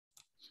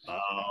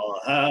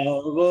I'll have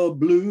a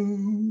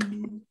blue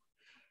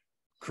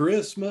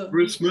Christmas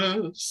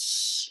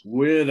Christmas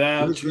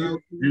without you.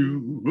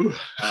 you.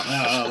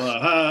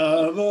 I'll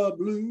have a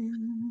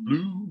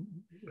blue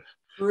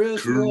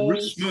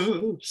Christmas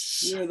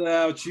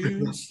without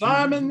you.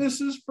 Simon, this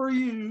is for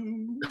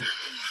you.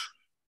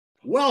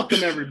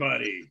 Welcome,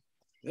 everybody.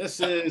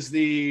 This is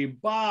the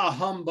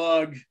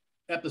Bah-Humbug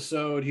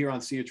episode here on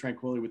Sea of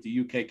Tranquility with the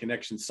UK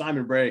connection.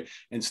 Simon Bray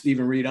and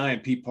Steven Reid. I am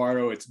Pete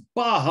Pardo. It's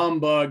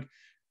Bah-Humbug,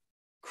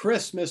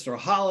 Christmas or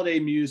holiday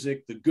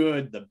music, the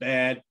good, the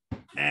bad,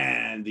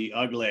 and the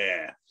ugly.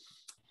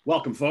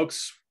 Welcome,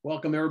 folks.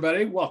 Welcome,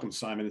 everybody. Welcome,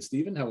 Simon and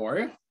Steven. How are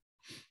you?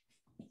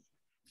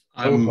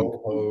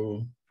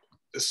 I'm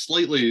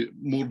slightly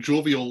more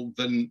jovial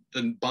than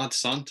Bad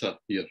Santa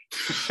here.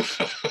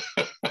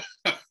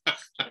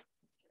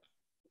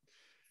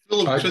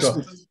 Full of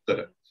Christmas.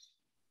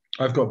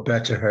 I've got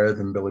better hair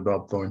than Billy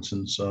Bob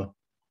Thornton, so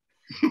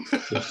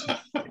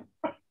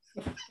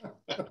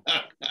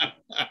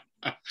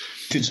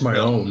it's my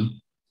own.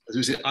 As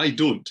we say, I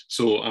don't,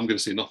 so I'm going to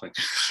say nothing.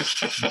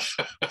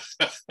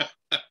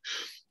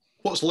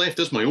 What's left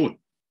is my own.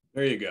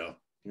 There you go.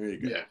 There you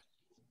go. Yeah.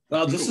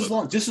 Well, just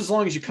as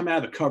long as you come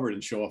out of the cupboard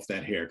and show off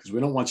that hair, because we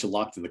don't want you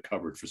locked in the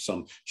cupboard for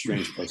some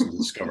strange person to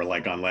discover,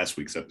 like on last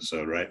week's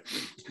episode, right?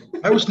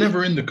 I was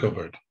never in the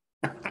cupboard.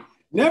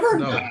 Never?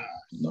 No.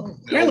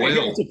 Apparently,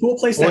 it's a cool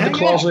place to hang out. Or the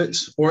closet,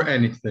 or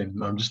anything.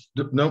 I'm just,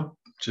 nope,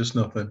 just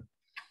nothing.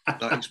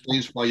 That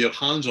explains why your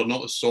hands are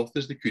not as soft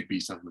as they could be,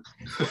 Simon.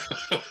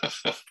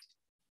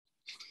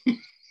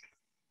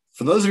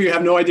 For those of you who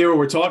have no idea what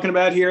we're talking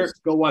about here,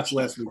 go watch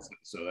last week's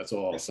episode. That's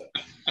all I'll say.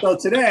 So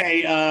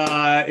today,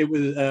 it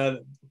was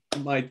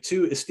my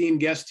two esteemed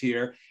guests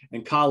here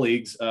and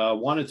colleagues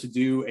wanted to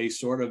do a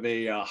sort of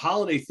a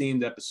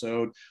holiday-themed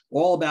episode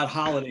all about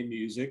holiday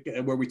music,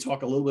 where we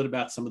talk a little bit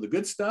about some of the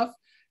good stuff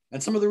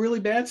and some of the really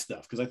bad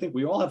stuff, because I think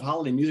we all have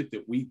holiday music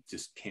that we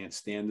just can't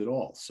stand at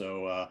all.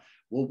 So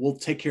we'll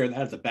take care of that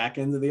at the back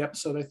end of the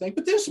episode, I think.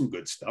 But there's some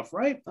good stuff,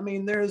 right? I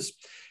mean, there's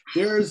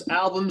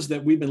albums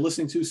that we've been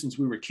listening to since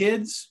we were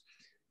kids.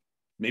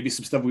 Maybe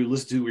some stuff we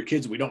listened to when we were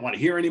kids we don't want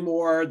to hear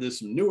anymore. There's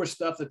some newer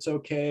stuff that's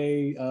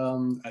okay.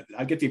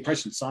 I get the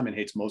impression Simon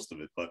hates most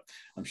of it, but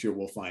I'm sure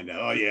we'll find out.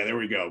 Oh yeah, there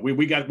we go.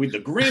 We got the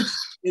Grinch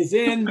is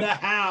in the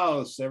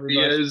house.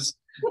 Everybody. He is.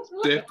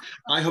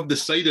 I have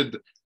decided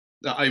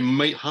that I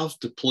might have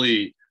to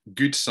play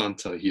Good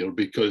Santa here,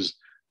 because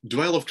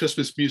do I love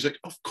Christmas music?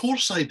 Of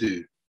course I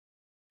do.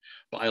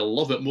 But I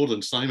love it more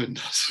than Simon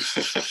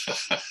does.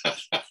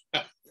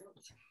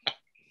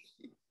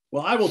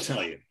 Well, I will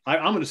tell you,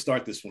 I'm going to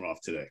start this one off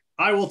today.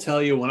 I will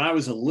tell you, when I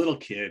was a little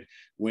kid,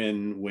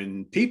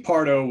 when Pete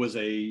Pardo was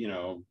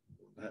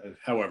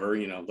however,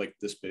 like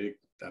this big,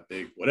 that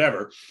big,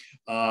 whatever,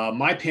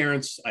 my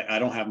parents, I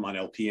don't have them on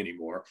LP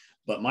anymore,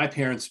 but my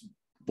parents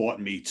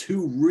bought me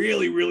two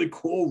really, really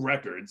cool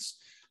records,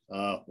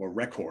 or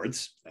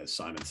records, as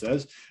Simon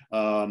says.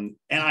 And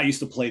I used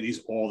to play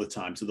these all the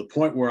time, to the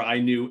point where I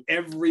knew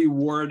every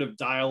word of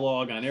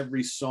dialogue on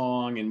every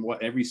song and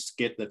every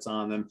skit that's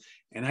on them.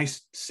 And I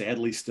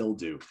sadly still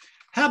do.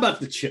 How about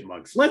the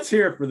Chipmunks? Let's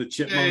hear it for the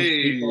Chipmunks.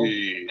 Hey,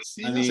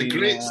 see, that's a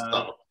great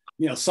stuff.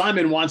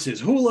 Simon wants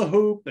his hula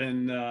hoop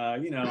and,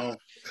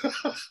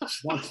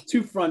 wants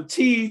two front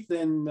teeth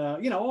and,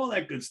 all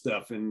that good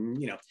stuff. And,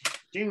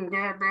 I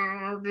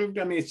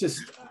mean, it's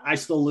just, I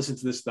still listen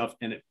to this stuff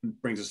and it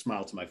brings a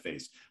smile to my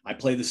face. I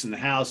play this in the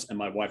house and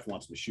my wife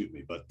wants to shoot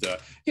me, but,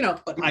 but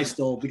I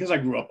still, because I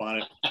grew up on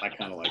it, I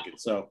kind of like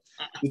it. So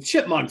the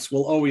Chipmunks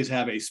will always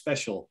have a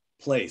special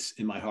place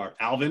in my heart.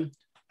 Alvin.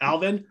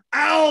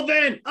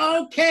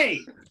 Okay,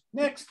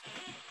 next.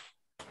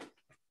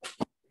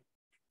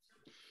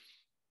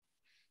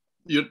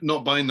 You're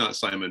not buying that,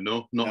 Simon?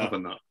 No, not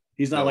having that.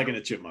 He's not liking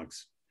the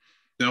Chipmunks.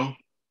 No.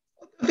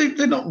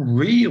 They're not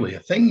really a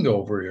thing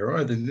over here,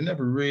 are they? They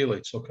never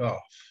really took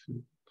off.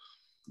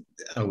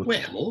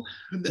 Well,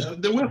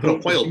 they were for a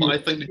while, but I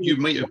think that you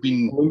might have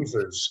been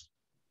losers,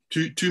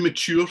 too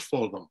mature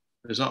for them.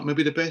 Is that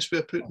maybe the best way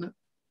of putting it?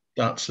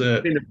 That's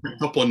it.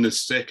 Picked up on the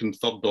second,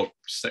 third, or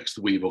sixth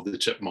wave of the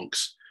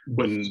Chipmunks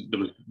when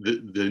there was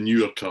the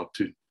newer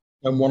cartoon.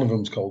 And one of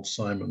them's called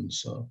Simon,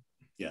 so.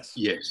 Yes.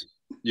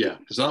 Yeah,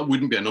 because that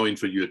wouldn't be annoying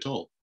for you at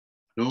all.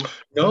 No.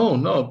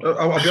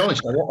 I'll be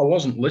honest. I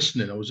wasn't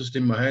listening. I was just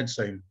in my head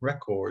saying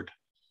record.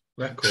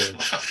 That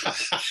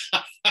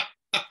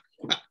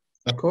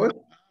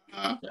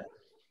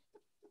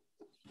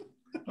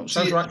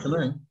sounds right to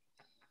me.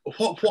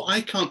 What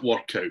I can't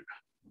work out,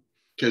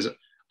 because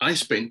I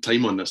spent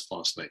time on this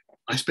last night.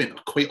 I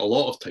spent quite a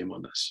lot of time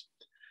on this.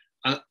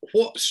 And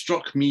what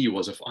struck me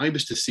was, if I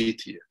was to say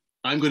to you,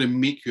 I'm going to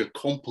make you a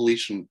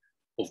compilation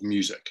of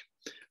music,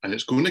 and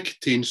it's going to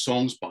contain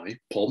songs by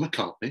Paul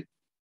McCartney,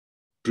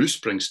 Bruce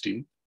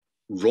Springsteen,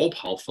 Rob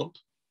Halford,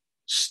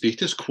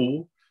 Status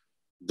Quo,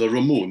 The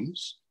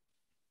Ramones,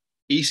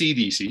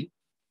 AC/DC,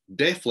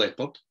 Def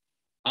Leppard,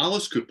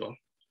 Alice Cooper,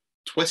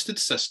 Twisted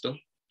Sister,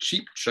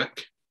 Cheap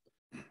Trick,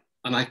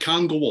 and I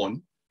can go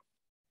on,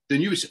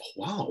 then you would say, oh,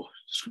 wow,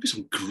 there's going to be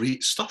some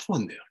great stuff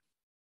on there.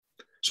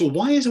 So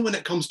why is it when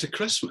it comes to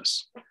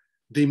Christmas,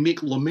 they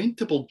make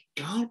lamentable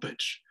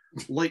garbage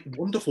like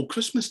Wonderful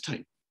Christmas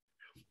Time?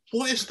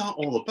 What is that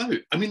all about?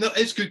 I mean, there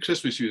is good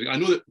Christmas music. I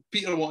know that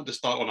Peter wanted to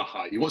start on a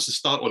high. He wants to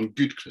start on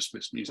good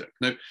Christmas music.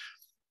 Now,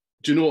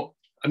 do you know,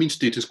 I mean,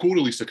 Status Quo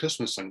released a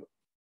Christmas single.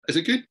 Is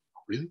it good?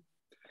 Really?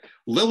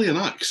 Lillian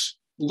Axe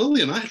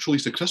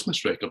released a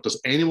Christmas record. Does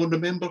anyone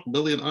remember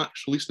Lillian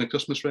Axe releasing a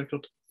Christmas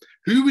record?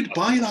 Who would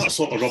buy that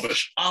sort of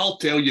rubbish? I'll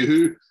tell you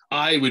who.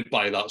 I would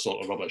buy that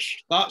sort of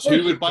rubbish. That's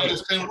who would buy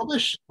this kind of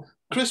rubbish.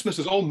 Christmas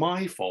is all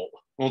my fault.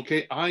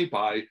 Okay, I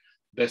buy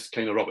this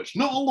kind of rubbish.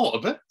 Not a lot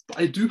of it, but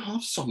I do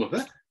have some of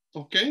it.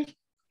 Okay,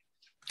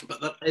 but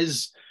there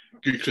is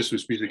good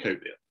Christmas music out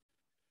there.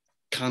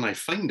 Can I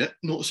find it?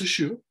 Not so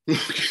sure.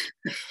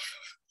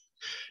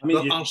 I mean,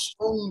 there are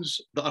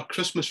songs that are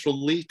Christmas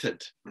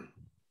related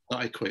that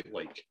I quite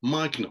like.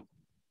 Magnum.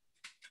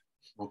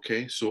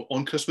 Okay, so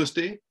on Christmas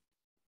Day.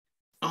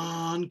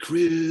 On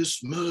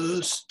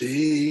Christmas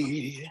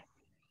Day.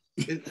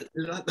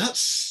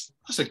 That's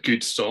a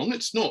good song.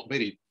 It's not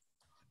very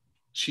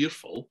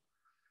cheerful,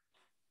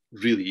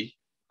 really,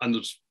 and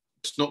it's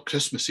not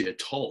Christmassy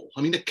at all.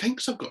 I mean, the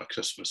Kinks have got a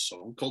Christmas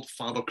song called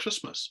Father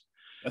Christmas.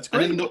 That's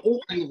great. And in the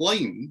opening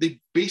line, they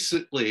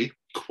basically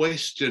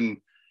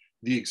question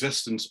the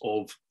existence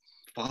of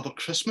Father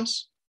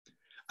Christmas.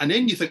 And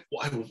then you think,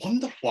 well, I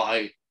wonder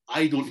why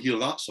I don't hear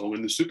that song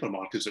in the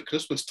supermarkets at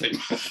Christmas time.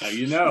 Now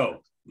you know.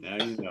 Now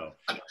you know.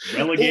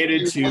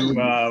 Relegated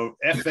to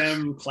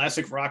FM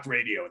classic rock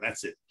radio, and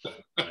that's it.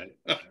 Right?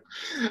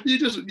 You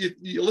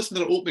listen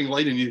to the opening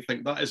line and you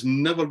think that is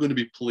never going to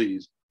be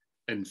played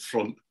in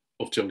front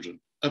of children,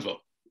 ever.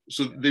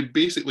 So they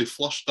basically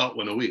flushed that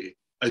one away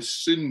as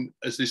soon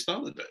as they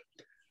started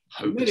it.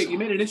 You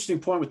made an interesting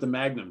point with the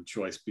Magnum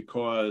choice,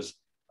 because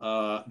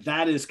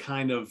that is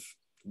kind of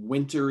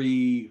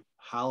wintry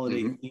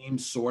holiday themed,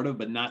 sort of,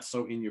 but not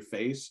so in your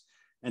face.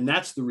 And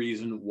that's the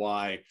reason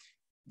why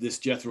this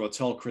Jethro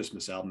Tull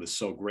Christmas album is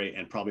so great,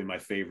 and probably my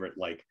favorite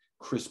like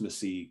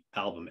Christmassy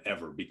album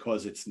ever,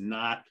 because it's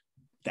not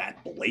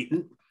that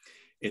blatant.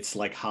 It's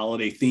like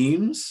holiday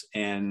themes,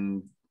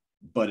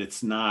 but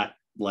it's not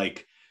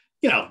like,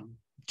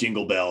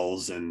 jingle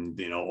bells and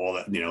all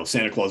that,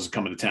 Santa Claus is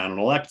coming to town and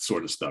all that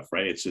sort of stuff,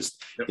 right? It's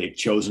just they've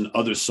chosen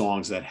other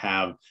songs that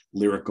have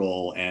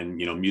lyrical and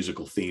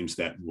musical themes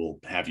that will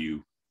have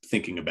you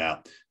thinking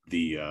about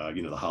the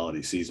the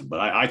holiday season. But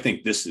I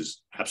think this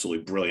is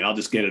absolutely brilliant. I'll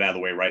just get it out of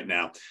the way right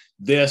now.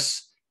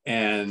 This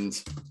and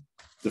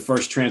the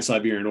first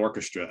Trans-Siberian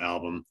Orchestra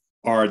album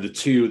are the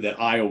two that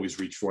I always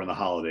reach for in the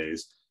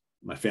holidays.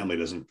 My family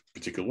doesn't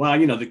particularly, well,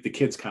 the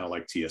kids kind of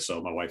like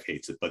TSO. My wife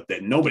hates it, but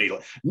then nobody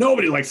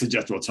likes the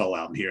Jethro Tull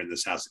album here in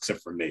this house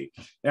except for me.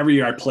 Every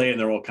year I play it and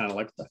they're all kind of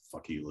like, what the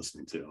fuck are you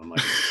listening to? I'm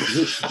like,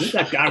 is this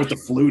that guy with the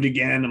flute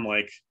again? I'm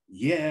like,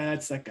 yeah,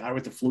 it's that guy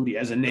with the flute. He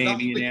has a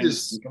name.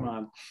 Come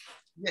on.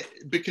 Yeah,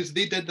 because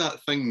they did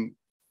that thing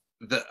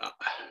that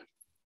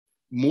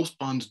most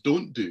bands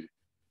don't do.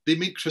 They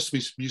make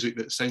Christmas music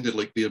that sounded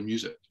like their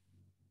music.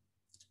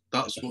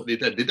 That's what they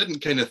did. They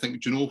didn't kind of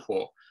think, do you know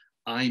what?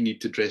 I need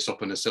to dress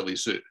up in a silly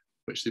suit,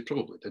 which they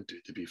probably did do,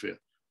 to be fair,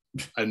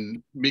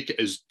 and make it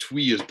as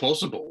twee as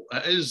possible.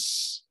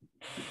 It's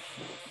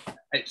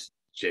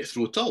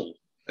Jethro Tull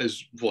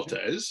is what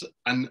it is,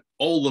 and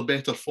all the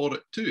better for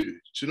it too.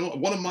 Do you know,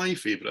 one of my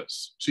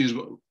favourites,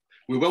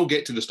 we will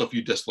get to the stuff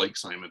you dislike,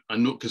 Simon. I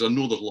know, because I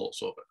know there's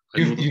lots of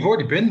it. You've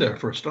already been there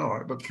for a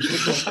start, but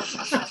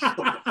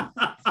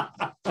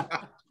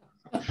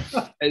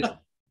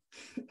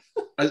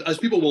as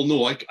people will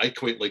know, I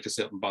quite like a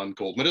certain band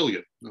called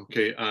Marillion,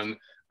 okay, and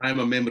I'm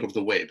a member of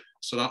the Web,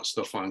 so that's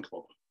their fan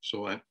club.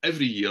 So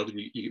every year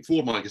you get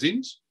 4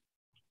 magazines,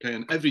 okay,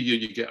 and every year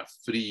you get a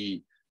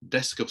free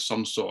disc of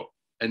some sort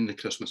in the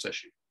Christmas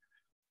issue.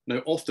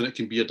 Now, often it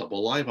can be a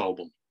double live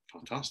album.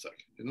 Fantastic.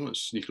 You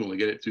can only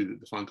get it through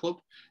the fan club.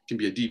 It can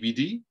be a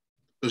DVD.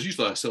 There's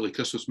usually a silly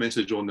Christmas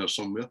message on there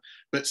somewhere,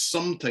 but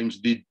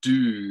sometimes they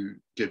do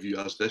give you,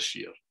 as this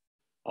year,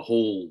 a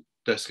whole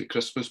disc of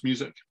Christmas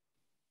music.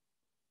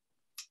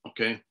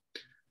 Okay,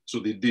 so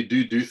they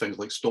do things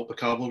like Stop the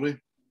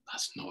Cavalry.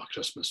 That's not a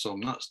Christmas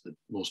song. That's the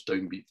most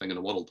downbeat thing in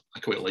the world.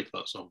 I quite like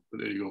that song, but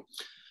there you go.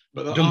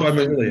 But done by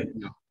Marillion.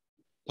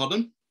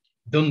 Pardon?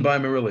 Done by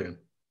Marillion.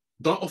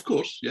 Of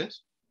course,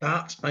 yes.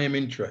 That I am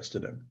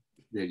interested in.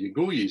 There you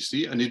go, you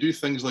see. And they do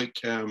things like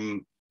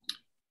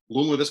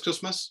Lonely This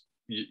Christmas.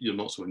 You're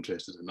not so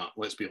interested in that,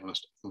 let's be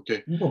honest.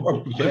 Okay.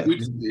 Well, yeah. What I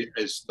would say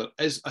is there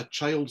is a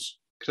child's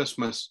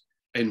Christmas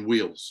in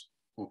Wales.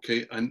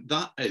 Okay. And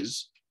that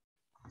is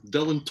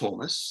Dylan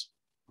Thomas,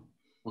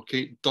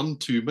 okay, done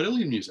to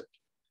Marillion music.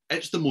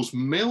 It's the most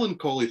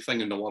melancholy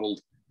thing in the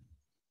world,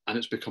 and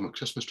it's become a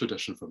Christmas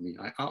tradition for me.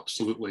 I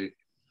absolutely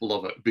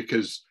love it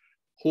because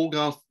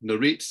Hogarth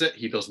narrates it,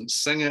 he doesn't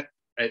sing it.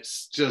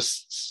 It's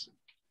just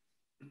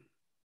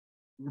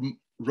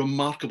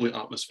remarkably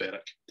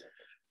atmospheric.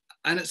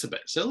 And it's a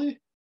bit silly,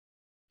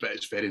 but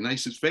it's very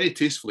nice. It's very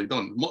tastefully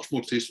done, much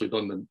more tastefully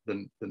done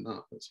than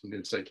that. That's on the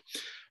inside.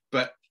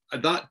 But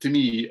that, to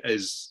me,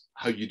 is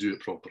how you do it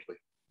properly.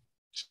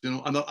 You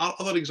know, and there are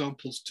other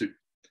examples too.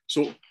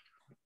 So,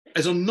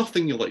 is there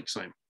nothing you like,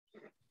 Simon?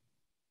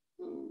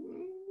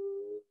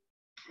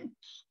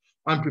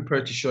 I'm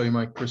prepared to show you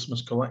my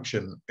Christmas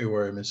collection,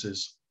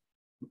 Mrs.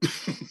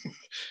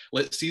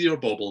 Let's see your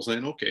baubles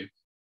then. Okay.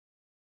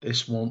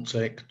 This won't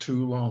take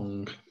too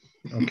long.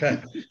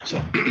 Okay.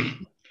 So,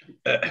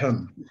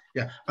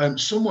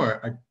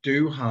 somewhere I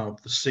do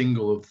have the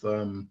single of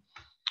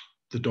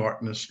The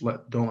Darkness,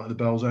 Don't Let the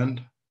Bells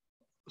End.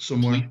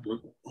 Somewhere.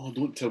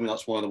 Don't tell me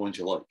that's one of the ones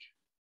you like.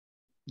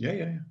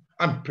 Yeah.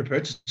 I'm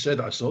prepared to say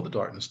that I saw The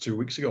Darkness 2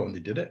 weeks ago and they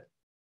did it.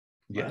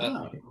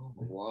 Yeah.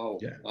 Wow.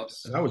 Yeah.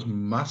 And I was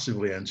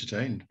massively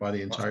entertained by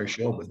the entire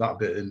show, but that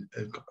bit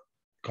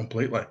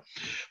completely.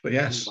 But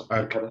yes,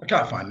 I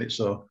can't find it,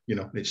 so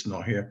it's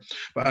not here.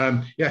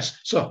 But yes,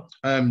 so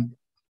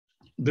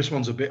this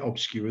one's a bit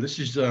obscure. This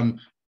is Die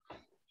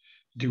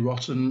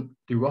Roten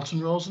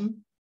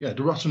Rosen. Yeah,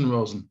 Die Roten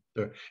Rosen.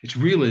 It's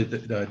really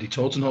the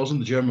Totenhosen,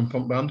 the German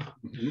punk band.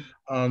 Mm-hmm.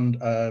 And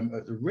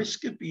at the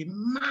risk of being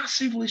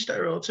massively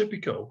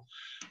stereotypical,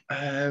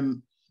 I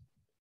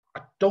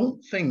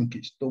don't think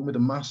it's done with a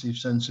massive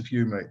sense of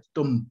humor. It's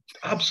done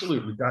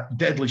absolutely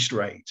deadly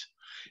straight.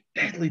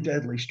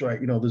 Deadly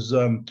straight. There's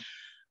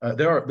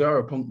they are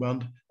a punk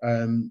band.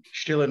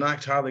 Stille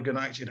Nacht, Heilige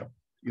Nacht, in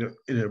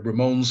a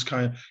Ramones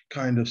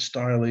kind of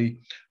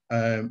styley.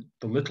 The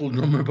Little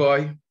Drummer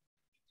Boy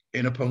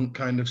in a punk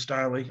kind of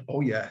styley.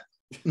 Oh yeah.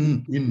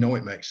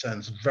 It makes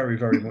sense. Very,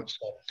 very much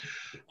so.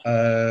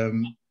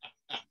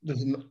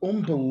 There's an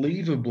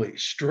unbelievably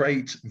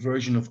straight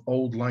version of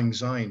Old Lang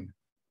Syne.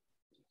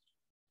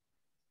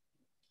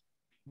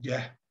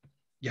 Yeah.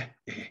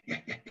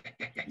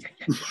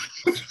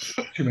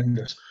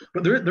 Tremendous.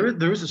 But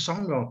there is a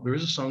song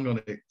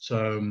on it.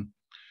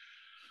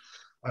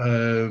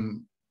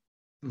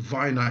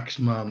 Vinax,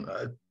 man.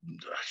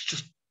 It's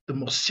just the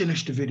most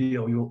sinister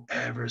video you'll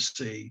ever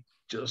see.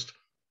 Just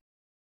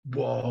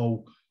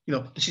whoa.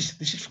 This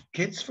is for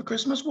kids for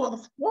Christmas.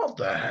 What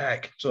the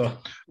heck? So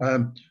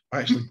I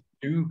actually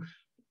do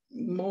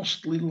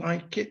mostly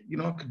like it.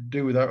 I could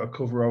do without a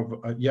cover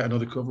of yet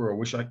another cover. I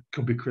wish I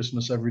could be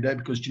Christmas every day,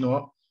 because you know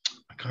what?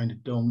 I kind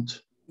of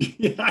don't.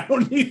 Yeah, I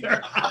don't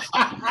either.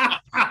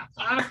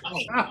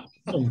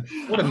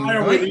 What a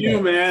nightmare with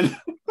you, man.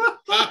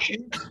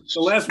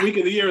 The last week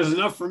of the year is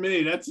enough for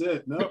me. That's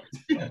it. No.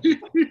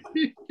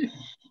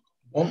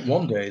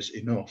 One day is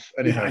enough.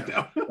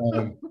 Anyhow.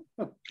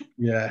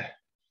 Yeah.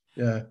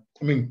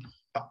 I mean,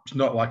 it's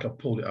not like I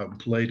pulled it out and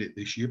played it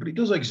this year, but it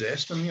does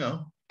exist, and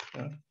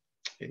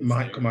it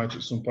might come out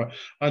at some point.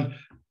 And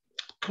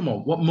come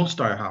on, what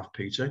must I have,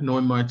 Peter?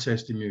 Knowing my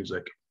taste in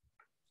music.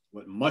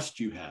 What must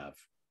you have?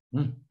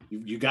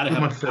 You got to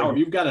have a power.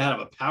 You've got to have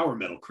a power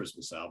metal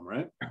Christmas album,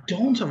 right? I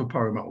don't have a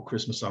power metal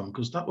Christmas album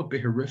because that would be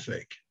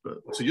horrific. But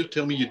so you're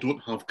telling me you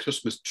don't have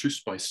Christmas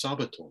Truce by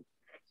Sabaton?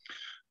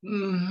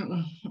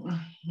 No.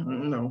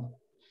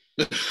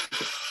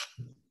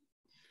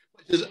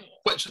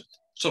 Which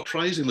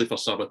surprisingly for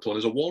Sabaton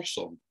is a war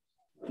song.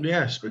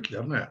 Yeah, spooky,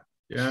 isn't it?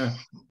 Yeah.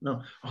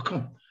 No. Oh, come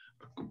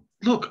on.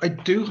 Look, I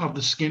do have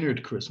the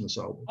Skynyrd Christmas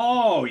album.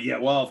 Oh, yeah.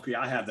 Well,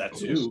 I have that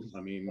too.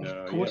 I mean,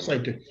 of course I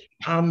do.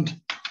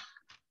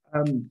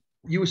 And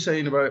you were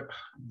saying about,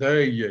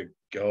 there you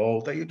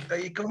go. There you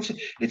go.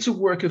 It's a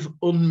work of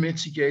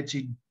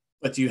unmitigated.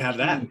 But do you have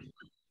that?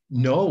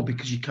 No,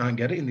 because you can't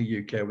get it in the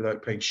UK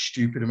without paying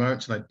stupid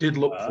amounts. And I did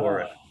look for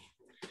it.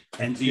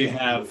 And do you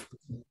have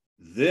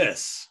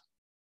this?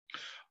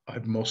 I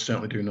most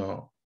certainly do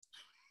not.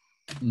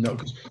 No,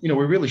 because we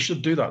really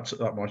should do that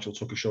Marshall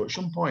Tucker show at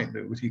some point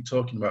that we keep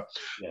talking about.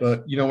 Yes.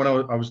 But when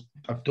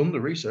I've done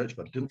the research,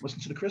 but I didn't listen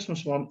to the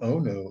Christmas one. Oh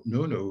no.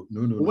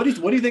 What do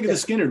you think of the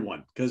Skynyrd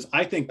one? Because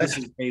I think this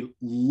is a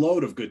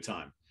load of good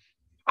time.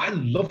 I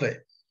love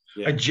it.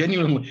 Yeah. I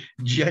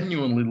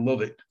genuinely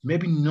love it.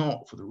 Maybe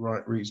not for the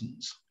right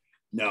reasons.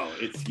 No,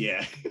 it's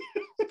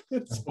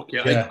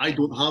okay. Yeah. I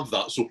don't have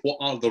that. So what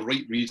are the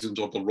right reasons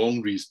or the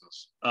wrong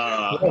reasons?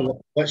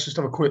 Well, let's just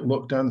have a quick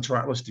look down the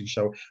track listing.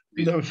 So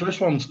the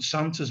first one's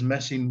Santa's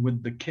Messing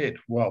with the Kid.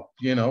 Well,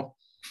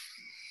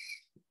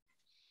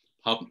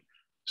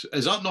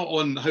 Is that not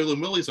on Howlin'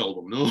 Willie's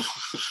album? No.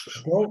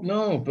 I don't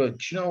know,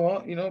 but you know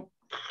what?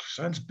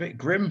 Sounds a bit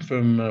grim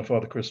from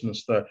Father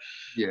Christmas there.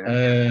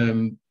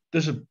 Yeah.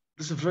 There's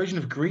a version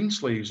of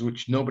Greensleeves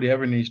which nobody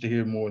ever needs to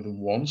hear more than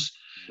once.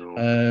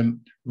 No.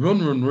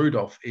 Run Run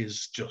Rudolph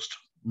is just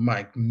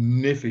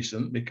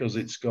magnificent because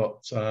it's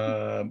got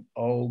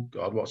oh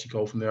God, what's he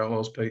called from the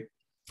Outlaws, Pete?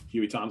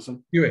 Huey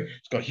Thompson.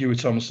 It's got Huey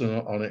Thompson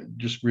on it,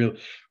 just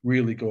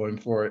really going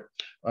for it.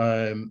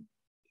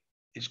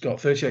 It's got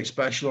 38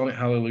 Special on it,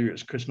 Hallelujah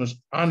It's Christmas,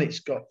 and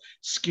it's got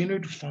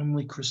Skynyrd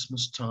Family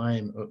Christmas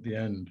Time at the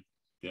end.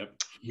 Yep.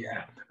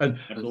 Yeah, and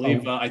I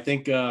believe I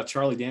think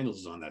Charlie Daniels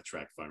is on that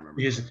track, if I remember.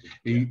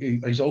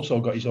 He's also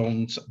got his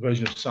own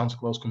version of Santa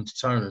Claus Coming to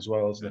Town as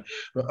well, isn't it?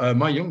 But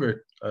my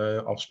younger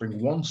offspring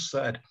once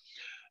said,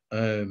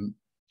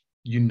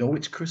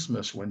 "It's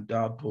Christmas when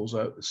Dad pulls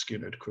out the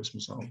Skynyrd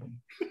Christmas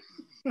album."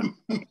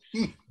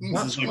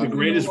 This is like the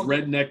greatest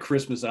redneck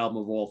Christmas album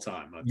of all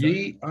time.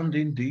 Ye and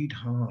indeed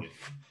have.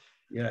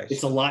 Yeah,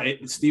 it's a lot,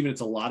 Stephen.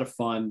 It's a lot of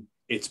fun.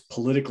 It's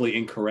politically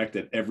incorrect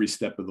at every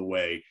step of the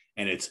way,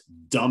 and it's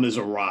dumb as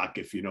a rock,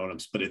 if you know what I'm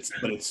saying.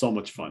 But it's so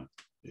much fun.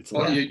 It's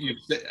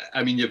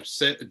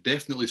you've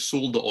definitely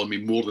sold it on me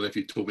more than if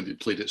you told me you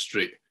played it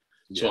straight.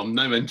 Yeah. So I'm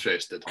now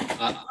interested.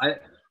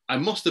 I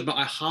must admit,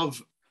 I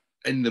have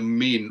in the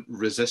main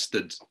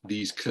resisted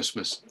these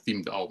Christmas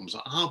themed albums.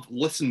 I have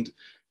listened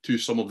to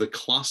some of the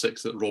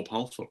classics that Rob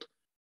Halford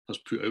has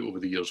put out over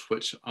the years,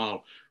 which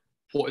are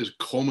what is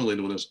commonly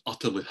known as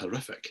utterly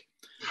horrific.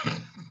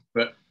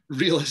 But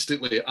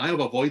realistically, I have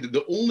avoided.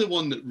 The only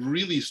one that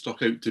really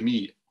stuck out to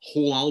me,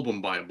 whole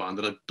album by a band,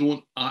 and I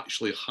don't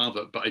actually have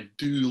it, but I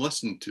do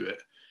listen to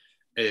it,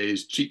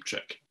 is Cheap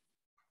Trick.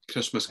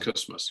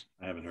 Christmas.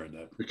 I haven't heard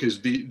that. Because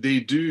they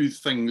do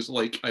things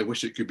like I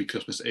Wish It Could Be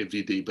Christmas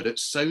Every Day, but it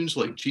sounds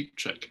like Cheap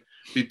Trick.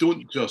 They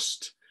don't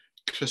just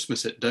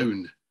Christmas it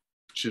down.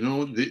 Do you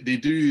know? They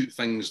do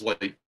things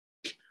like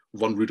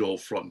Run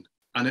Rudolph Run,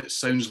 and it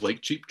sounds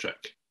like Cheap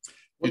Trick.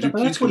 Well,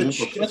 that's what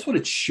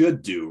it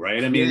should do,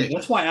 right? I mean,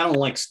 that's why I don't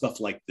like stuff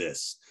like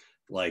this.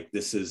 Like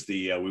this is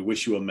the We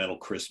Wish You a Metal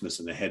Christmas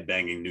and the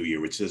Headbanging New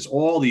Year, which has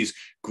all these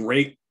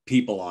great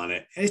people on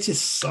it, and it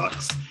just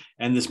sucks.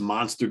 And this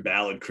monster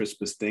ballad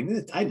Christmas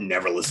thing, I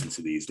never listen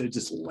to these. They're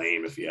just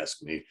lame, if you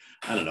ask me.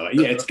 I don't know.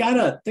 Yeah,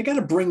 they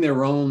gotta bring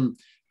their own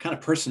kind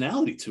of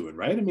personality to it,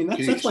 right? I mean,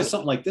 that's why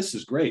something like this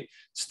is great.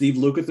 Steve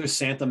Lukather's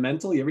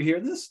Sentimental. You ever hear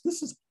this?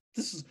 This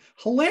is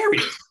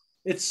hilarious.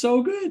 It's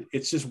so good.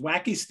 It's just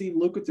wacky Steve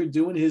Lukather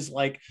doing his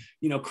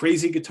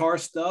crazy guitar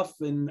stuff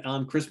and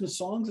on Christmas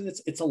songs, and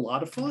it's a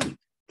lot of fun.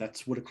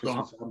 That's what a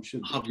Christmas album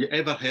should be. Have you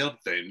ever heard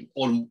then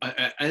on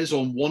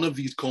one of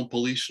these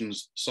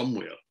compilations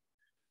somewhere?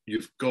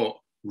 You've got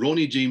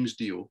Ronnie James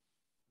Dio,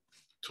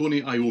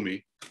 Tony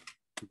Iommi,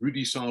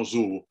 Rudy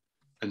Sarzo,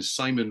 and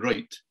Simon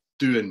Wright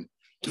doing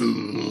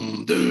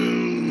doom,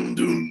 doom,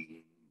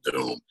 doom,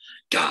 doom.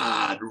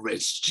 God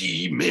rest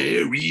ye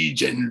merry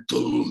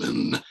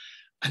gentlemen.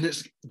 And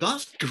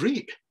that's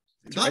great.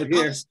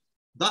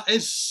 That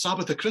is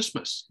Sabbath of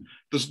Christmas.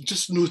 There's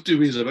just no two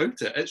ways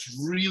about it. It's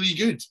really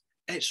good.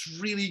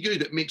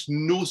 It makes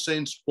no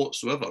sense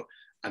whatsoever.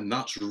 And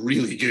that's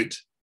really good.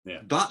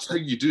 Yeah. That's how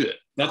you do it.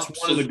 That's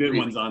one of the good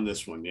ones on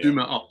this one. Yeah. Doom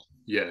it up.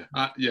 Yeah.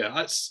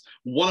 That's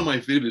one of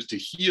my favorites, to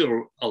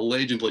hear a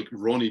legend like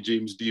Ronnie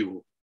James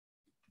Dio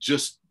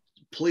just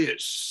play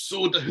it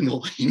so down the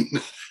line.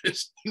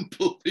 It's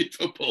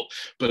unbelievable,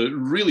 but it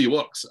really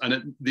works.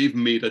 And they've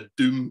made a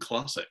Doom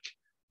classic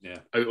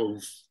out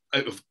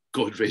of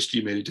God Rest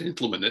Ye Merry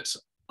Gentlemen. It's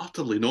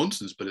utterly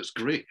nonsense, but it's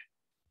great.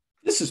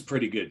 This is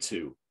pretty good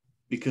too,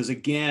 because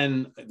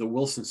again, the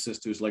Wilson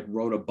sisters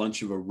wrote a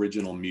bunch of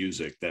original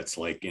music that's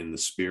in the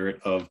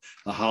spirit of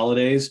the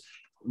holidays.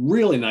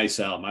 Really nice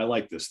album. I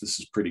like this. This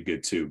is pretty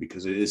good too,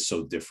 because it is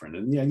so different.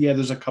 And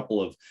there's a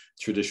couple of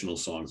traditional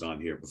songs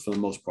on here, but for the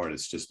most part,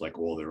 it's just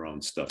all their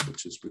own stuff,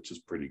 which is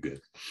pretty good.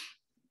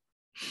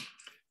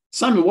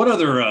 Simon, what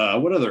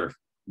other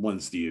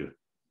ones do you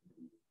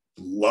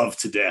love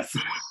to death?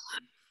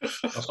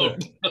 I'm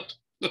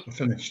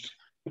finished.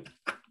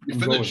 You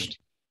finished?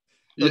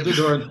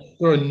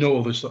 There are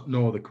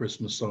no other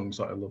Christmas songs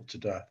that I love to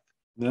death.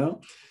 No,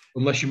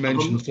 unless you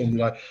mention some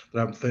that I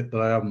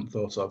haven't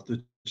thought of.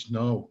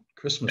 No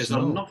Christmas. Is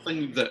there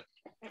nothing that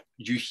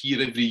you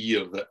hear every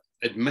year that,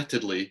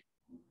 admittedly,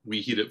 we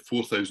hear it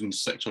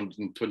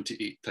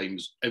 4,628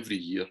 times every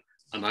year,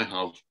 and I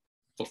have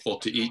for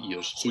 48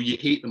 years, so you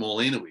hate them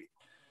all anyway?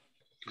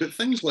 But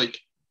things like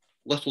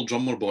Little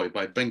Drummer Boy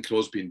by Bing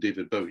Crosby and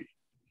David Bowie.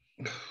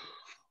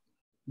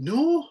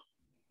 No,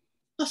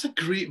 that's a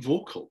great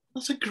vocal.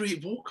 Both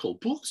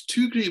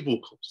two great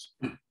vocals.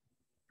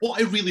 What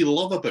I really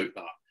love about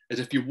that is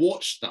if you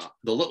watch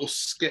the little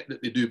skit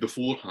that they do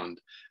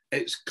beforehand,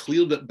 it's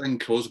clear that Bing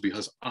Crosby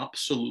has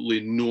absolutely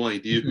no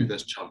idea who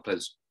this chap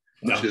is.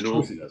 No, you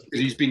know,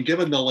 he's been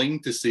given the line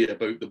to say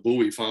about the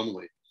Bowie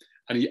family,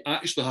 and he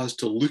actually has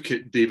to look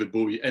at David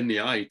Bowie in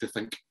the eye to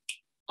think,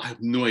 I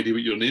have no idea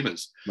what your name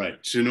is. Right.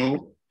 You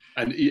know?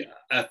 And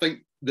I think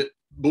that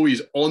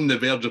Bowie's on the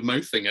verge of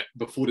mouthing it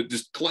before it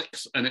just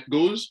clicks and it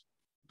goes.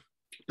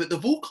 But the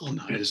vocal on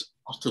that is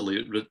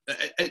utterly,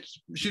 it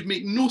should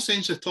make no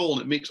sense at all,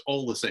 and it makes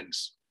all the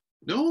sense.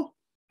 No?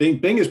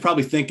 Bing is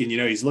probably thinking,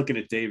 he's looking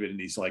at David and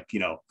he's like,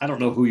 I don't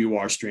know who you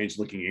are, strange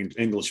looking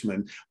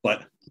Englishman,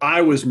 but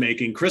I was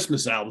making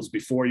Christmas albums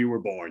before you were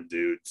born,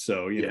 dude.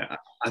 So, yeah,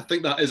 I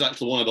think that is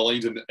actually one of the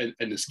lines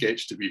in the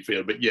sketch, to be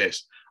fair. But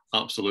yes,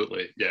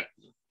 absolutely.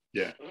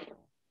 Yeah.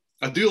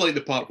 I do like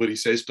the part where he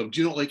says to him, do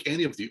you not like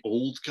any of the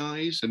old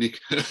guys? And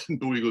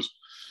Bowie goes,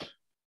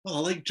 well, I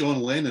like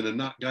John Lennon and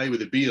that guy with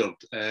the beard,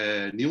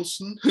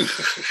 Nielsen.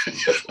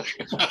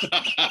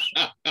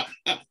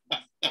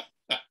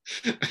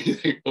 You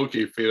think,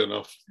 okay, fair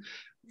enough.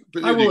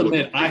 But I will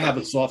admit, I have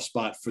a soft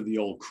spot for the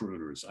old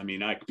crooners. I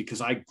mean, because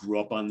I grew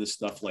up on this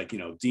stuff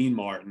Dean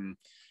Martin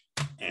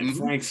and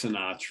Frank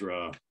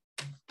Sinatra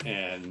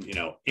and,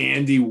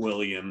 Andy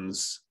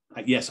Williams.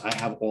 Yes, I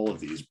have all of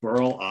these.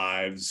 Burl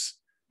Ives,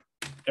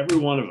 every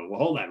one of them. Well,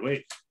 hold on,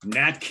 wait.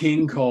 Nat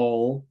King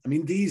Cole. I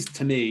mean, these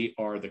to me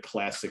are the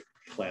classic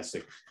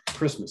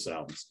Christmas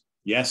albums.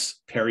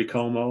 Yes, Perry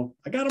Como.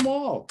 I got them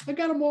all.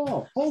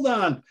 Hold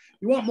on.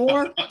 You want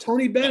more?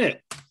 Tony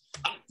Bennett.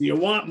 Do you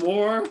want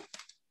more?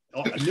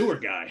 Oh, a newer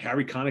guy,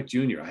 Harry Connick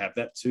Jr. I have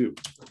that too.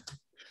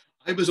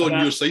 I was on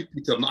your side,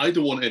 Peter, and I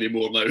don't want any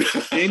more now.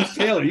 James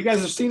Taylor. You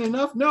guys have seen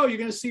enough? No, you're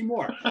going to see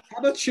more. How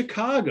about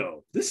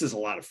Chicago? This is a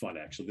lot of fun,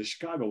 actually. The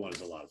Chicago one is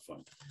a lot of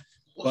fun.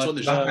 What's on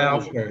the That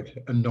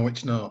Alfred, and no,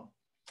 it's not.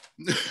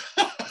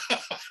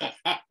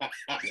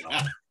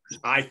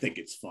 I think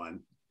it's fun.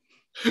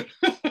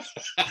 How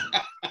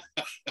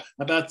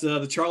about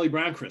the Charlie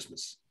Brown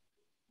Christmas?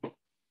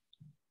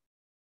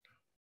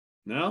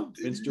 No?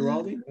 Vince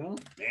Giraldi? No?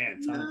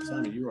 Man,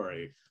 Tommy, you are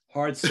a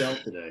hard sell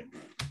today.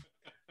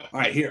 All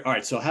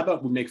right, so how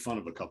about we make fun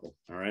of a couple,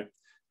 all right?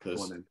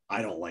 Because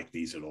I don't like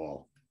these at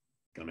all.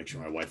 Gotta make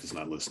sure my wife is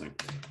not listening.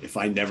 If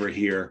I never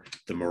hear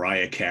the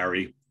Mariah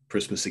Carey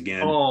Christmas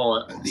Again.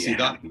 Oh, see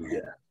that?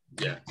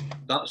 Yeah.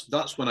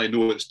 That's when I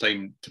know it's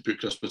time to put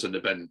Christmas in the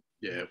bin.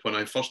 Yeah, when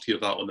I first hear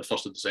that on the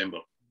 1st of December.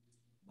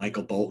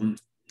 Michael Bolton?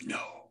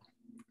 No.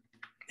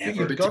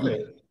 Never.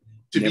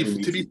 To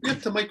be fair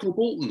to Michael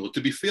Bolton, though,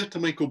 to be fair to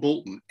Michael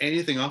Bolton,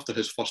 anything after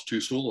his first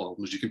 2 solo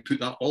albums, you can put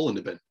that all in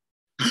the bin.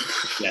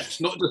 Yes.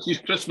 It's not just his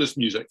Christmas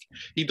music.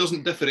 He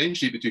doesn't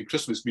differentiate between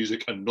Christmas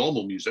music and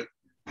normal music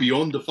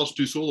beyond the first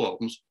 2 solo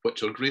albums,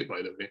 which are great,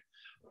 by the way.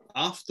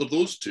 After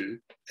those 2,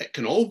 it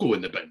can all go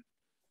in the bin.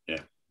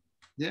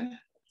 Yeah.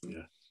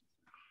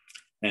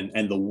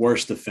 And the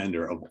worst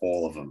offender of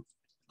all of them.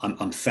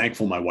 I'm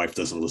thankful my wife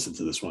doesn't listen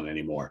to this one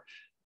anymore.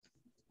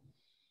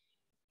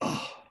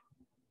 Oh.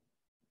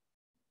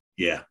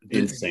 Yeah,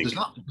 does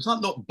that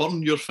not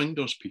burn your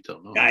fingers, Peter?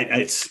 No.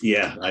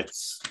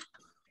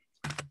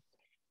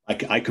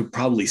 I could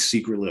probably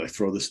secretly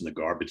throw this in the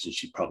garbage and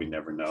she'd probably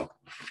never know.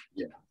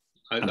 Yeah,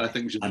 I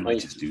think I might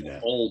just do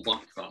that. All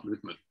back that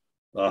movement.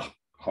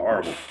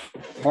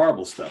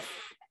 Horrible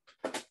stuff.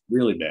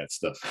 Really bad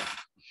stuff.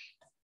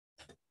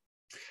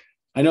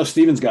 I know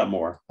Steven's got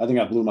more. I think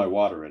I blew my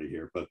wad already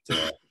here, but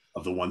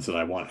of the ones that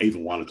I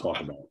even want to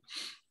talk about.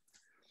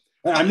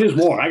 I mean, there's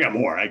more. I got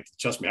more.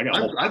 Trust me.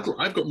 I've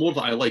got more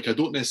that I like. I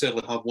don't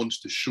necessarily have ones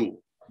to show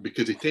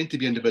because they tend to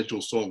be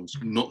individual songs,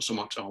 not so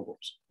much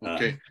albums.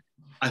 Okay.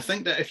 I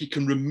think that if you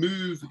can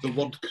remove the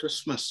word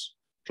Christmas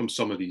from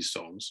some of these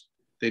songs,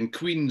 then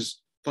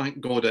Queen's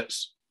 "Thank God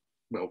It's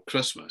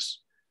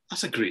Christmas."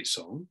 That's a great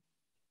song.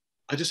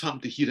 I just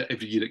happen to hear it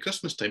every year at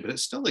Christmas time, but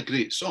it's still a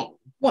great song.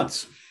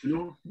 Once. You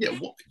know? Yeah.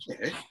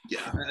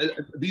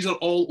 These are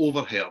all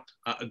overheard.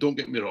 Don't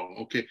get me wrong.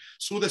 Okay.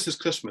 So This Is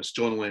Christmas,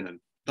 John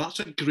Lennon.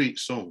 That's a great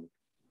song.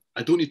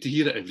 I don't need to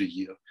hear it every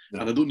year,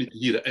 and I don't need to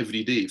hear it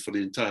every day for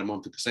the entire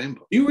month of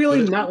December. Do you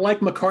really not like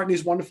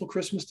McCartney's Wonderful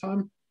Christmas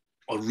Time?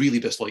 I really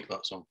dislike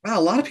that song. Wow,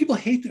 a lot of people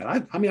hate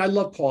that. I mean, I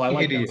love Paul. I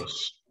like it.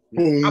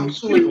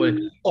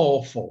 Absolutely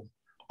awful.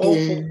 Well,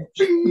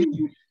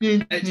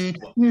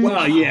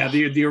 yeah,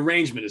 the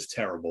arrangement is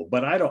terrible,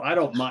 but I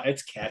don't mind.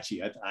 It's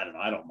catchy. I don't know.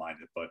 I don't mind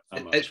it, but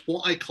it's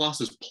what I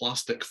class as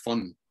plastic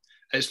fun.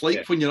 It's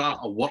like when you're at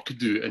a work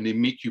do and they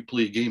make you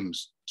play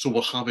games. So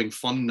we're having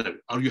fun now.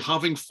 Are you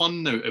having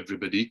fun now,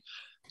 everybody?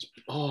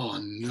 Oh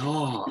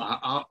no!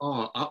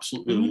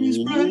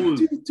 Absolutely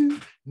loathe.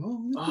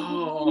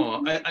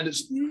 And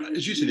it's,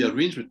 as you say, the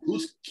arrangement,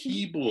 those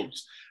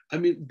keyboards. I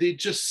mean, they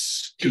just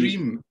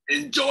scream,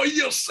 "Enjoy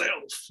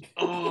yourself!"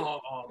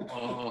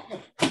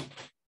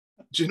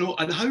 Do you know?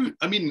 And how?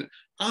 I mean,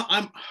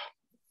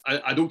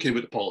 I don't care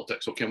about the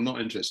politics. Okay, I'm not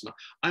interested in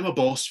that. I'm a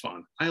Boss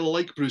fan. I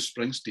like Bruce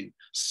Springsteen.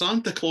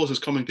 Santa Claus Is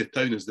Coming to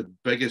Town is the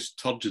biggest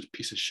turgid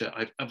piece of shit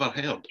I've ever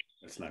heard.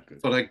 That's not good.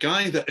 For a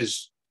guy that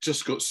has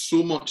just got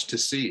so much to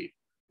say,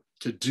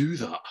 to do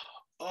that,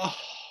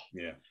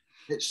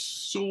 it's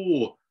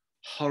so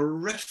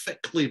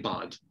horrifically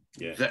bad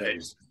that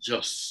it's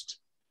just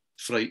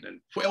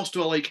frightening. What else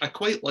do I like? I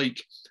quite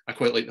like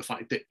the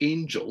fact that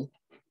Angel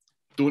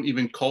don't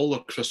even call their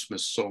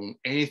Christmas song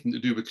anything to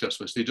do with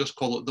Christmas. They just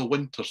call it the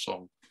winter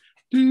song.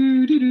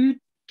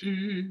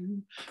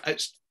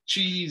 It's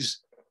cheese,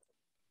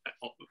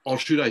 or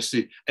should I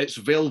say, it's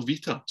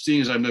Velveeta,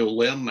 seeing as I'm now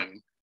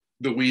learning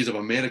the ways of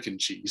American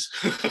cheese.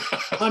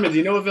 Simon, do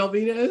you know what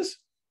Velveeta is?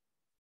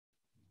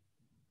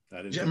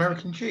 Is it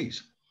American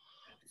cheese?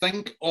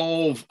 Think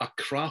of a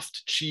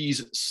Kraft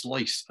cheese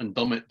slice and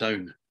dumb it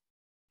down.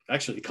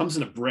 Actually, it comes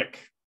in a brick.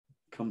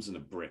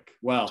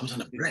 Well,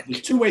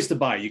 there's 2 ways to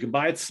buy it. You can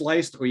buy it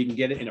sliced or you can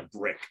get it in a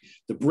brick.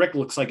 The brick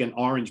looks like a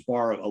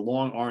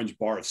long orange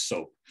bar of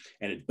soap,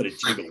 but it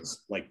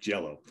jiggles like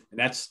Jell-O. And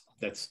that's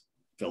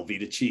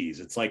Velveeta cheese.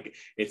 It's like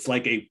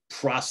a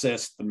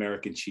processed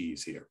American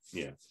cheese here.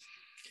 Yeah.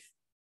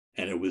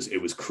 And it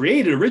was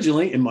created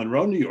originally in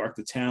Monroe, New York,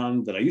 the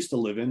town that I used to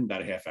live in,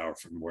 about a half hour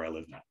from where I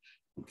live now.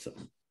 So,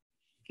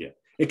 yeah.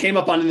 It came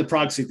up in the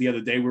prog seat the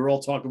other day. We were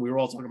all talking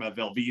about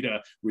Velveeta.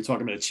 We were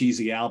talking about a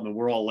cheesy album, and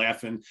we're all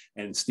laughing.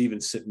 And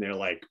Steven's sitting there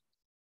like,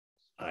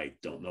 I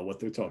don't know what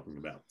they're talking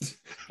about.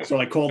 So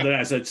I called it.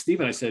 I said,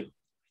 Steven, I said,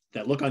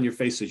 that look on your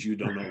face says you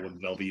don't know what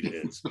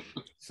Velveeta is.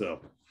 So.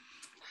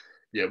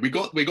 Yeah, we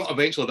got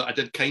eventually that I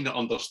did kind of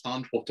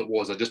understand what it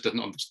was. I just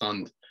didn't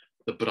understand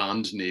the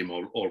brand name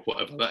or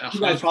whatever. You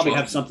guys probably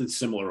have something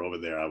similar over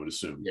there, I would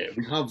assume. Yeah,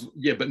 we have.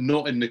 Yeah, but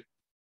not in the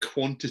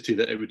quantity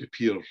that it would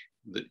appear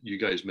that you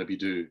guys maybe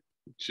do.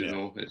 You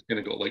know, it's kind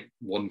of got like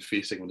one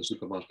facing on the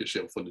supermarket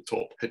shelf on the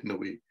top, hidden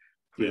away.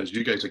 Whereas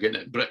you guys are getting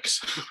it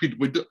bricks. we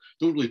don't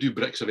really do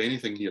bricks of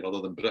anything here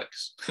other than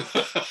bricks.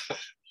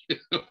 You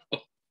know?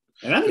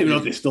 And I don't even know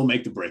if they still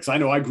make the bricks. I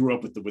know I grew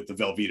up with the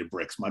Velveeta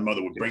bricks. My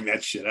mother would bring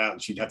that shit out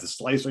and she'd have the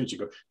slicer and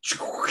she'd go,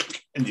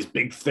 and these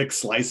big, thick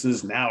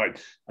slices. Now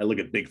I look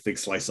at big, thick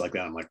slices like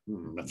that. I'm like,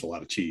 that's a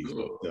lot of cheese.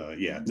 But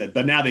yeah,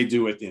 but now they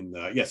do it in,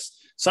 yes,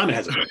 Simon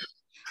has a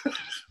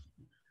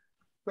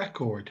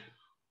record.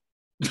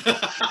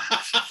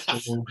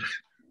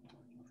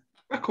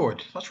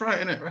 Record. That's right,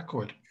 isn't it?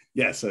 Record.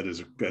 Yes, that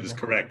is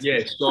correct.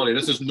 Yes, sorry,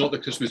 this is not the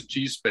Christmas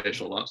cheese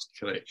special. That's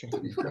correct.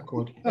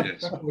 Record.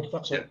 Yes. Record,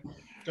 that's it.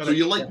 So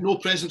you like No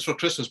Presents for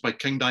Christmas by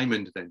King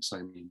Diamond then,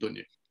 Simon, don't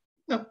you?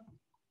 No.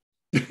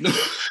 No.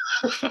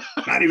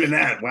 Not even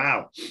that.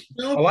 Wow.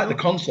 No, I like the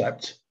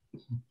concept.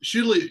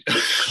 Surely,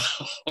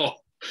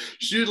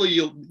 surely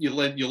you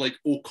like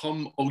 "Oh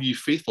Come All You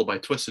Faithful" by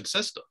Twisted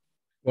Sister.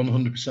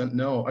 100%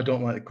 no. I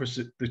don't like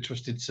the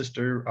Twisted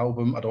Sister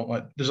album. I don't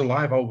like. There's a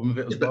live album of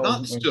it as well. But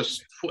that's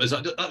just what is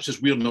that? That's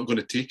just we're not going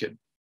to take it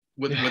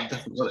with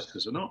different lyrics,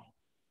 is it not?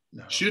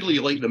 No. Surely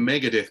you like the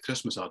Megadeth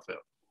Christmas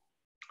advert.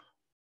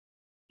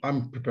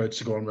 I'm prepared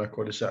to go on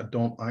record and say I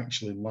don't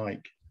actually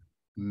like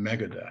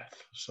Megadeth.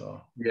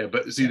 So yeah,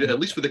 but see, at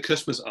least with the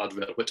Christmas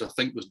advert, which I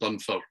think was done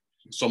for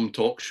some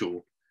talk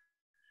show,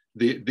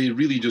 they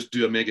really just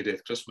do a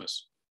Megadeth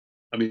Christmas.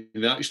 I mean,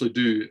 they actually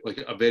do like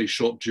a very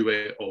short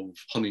duet of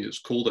 "Honey, It's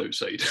Cold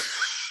Outside"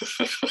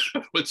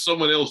 with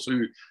someone else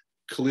who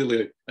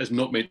clearly is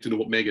not meant to know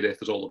what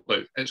Megadeth is all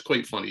about. It's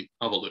quite funny.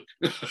 Have a look.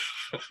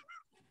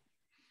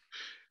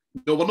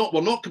 No,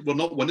 we're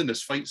not winning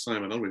this fight,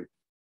 Simon, are we?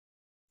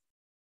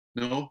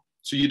 No.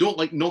 So you don't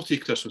like "Naughty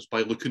Christmas"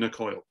 by Lacuna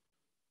Coil?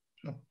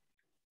 No.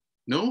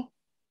 No?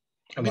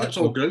 I mean, like it's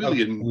all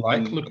growly and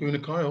like Lacuna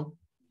Coil.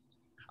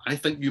 I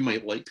think you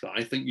might like that.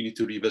 I think you need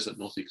to revisit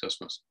 "Naughty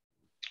Christmas."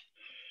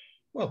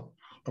 Well,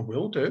 I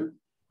will do,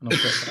 and I'll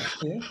get back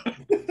to you.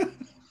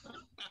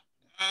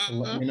 I'll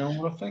let you know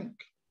what I think.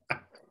 I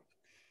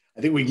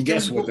think we can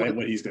guess what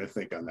he's going to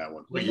think on that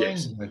one. Well,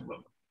 yes.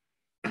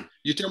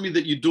 You tell me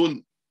that you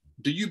don't.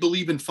 Do you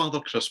believe in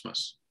Father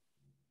Christmas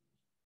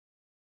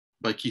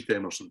by Keith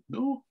Emerson?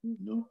 No.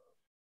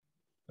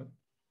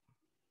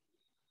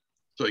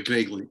 Sorry,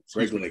 Greg Lake.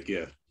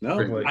 Yeah. No,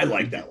 I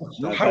like that one.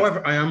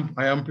 However, I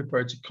am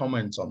prepared to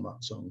comment on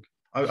that song.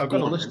 I've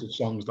got a list of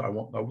songs that I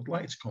would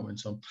like to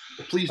comment on.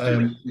 Please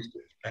do.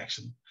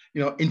 Excellent.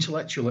 You know,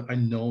 intellectually, I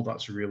know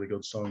that's a really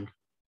good song.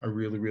 I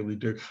really, really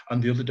do.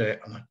 And the other day,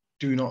 and I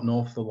do not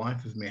know for the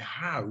life of me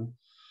how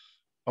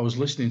I was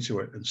listening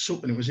to it, and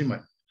it was in I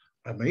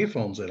had my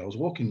earphones in. I was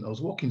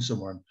walking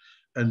somewhere,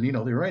 and you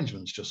know, the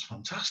arrangement's just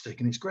fantastic,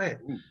 and it's great.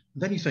 And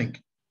then you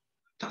think,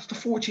 that's the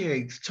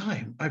 48th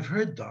time I've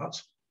heard that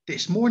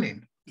this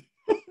morning.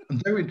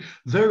 And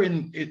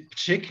therein,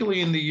 particularly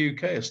in the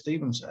UK, as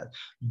Stephen said,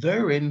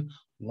 therein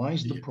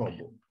lies the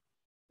problem.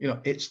 You know,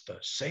 it's the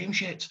same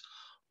shit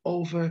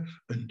over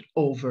and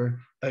over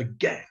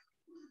again.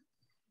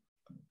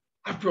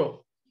 I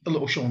brought a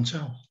little show and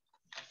tell.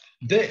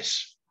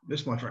 This,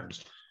 my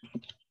friends,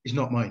 is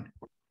not mine.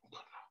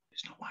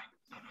 It's not mine.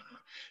 No.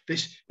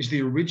 This is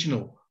the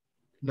original.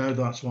 Now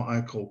that's what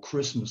I call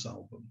Christmas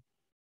album.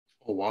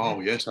 Oh wow!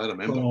 Yes, I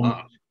remember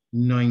that.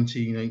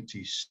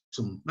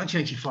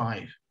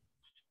 1985.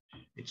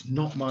 It's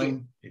not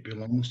mine. It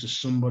belongs to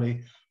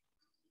somebody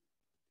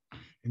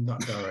in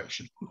that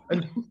direction.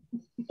 And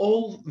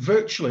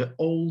virtually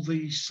all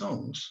these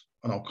songs,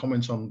 and I'll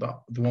comment on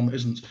that, the one that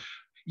isn't,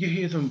 you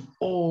hear them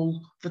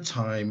all the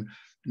time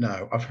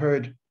now. I've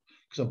heard,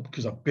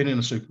 because I've been in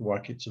a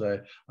supermarket today,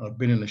 and I've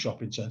been in a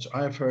shopping centre,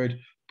 I have heard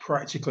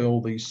practically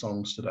all these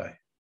songs today.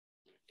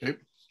 Okay.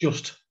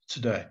 Just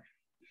today.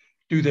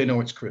 Do they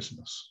know it's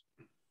Christmas?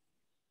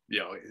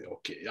 Yeah,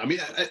 okay. I mean,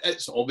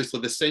 it's obviously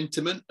the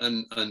sentiment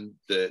and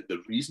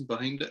the reason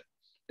behind it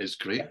is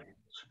great.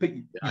 But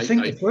you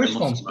think the first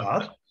one's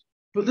bad,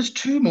 but there's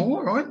two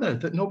more, aren't there,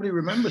 that nobody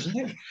remembers?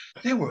 And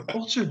they were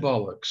utter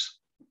bollocks.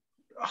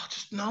 Oh,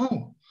 just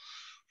no.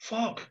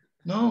 Fuck.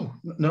 No.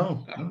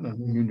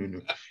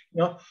 You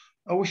know,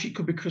 I wish it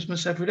could be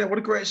Christmas every day. What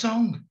a great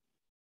song.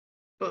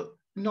 But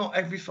not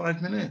every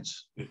 5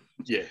 minutes.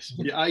 Yes.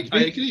 Yeah, I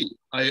agree.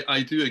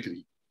 I do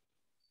agree.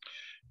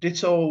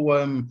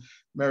 Ditto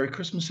Merry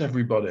Christmas,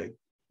 everybody.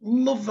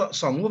 Love that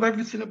song. Love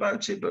everything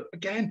about it. But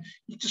again,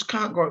 you just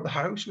can't go out the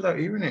house without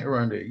hearing it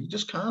around here. You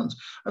just can't.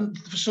 And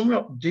for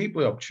some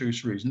deeply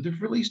obtuse reason,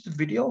 they've released a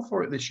video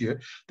for it this year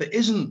that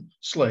isn't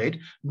Slade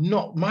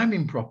not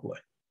miming properly.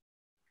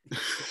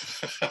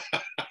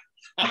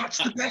 That's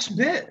the best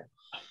bit.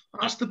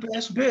 That's the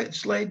best bit.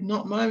 Slade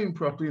not miming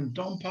properly and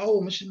Don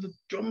Powell missing the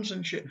drums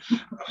and shit.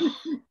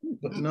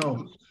 But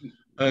no.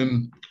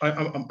 I'm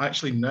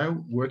actually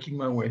now working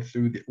my way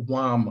through the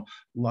Wham!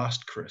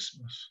 Last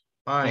Christmas.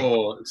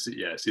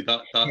 See,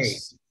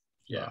 that's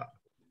yeah.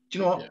 Do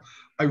you know what?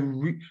 Yeah.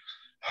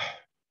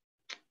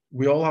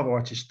 We all have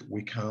artists that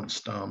we can't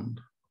stand,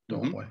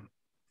 don't we?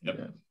 Yep.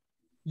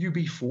 Yeah.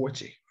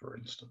 UB40, for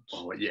instance.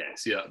 Oh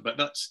yes, yeah, but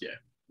that's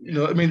You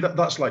know, I mean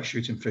that's like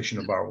shooting fish in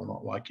a barrel,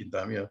 not liking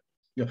them. Yeah.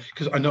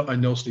 Because I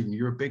know, Stephen,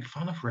 you're a big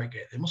fan of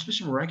reggae. There must be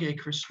some reggae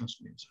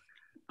Christmas music.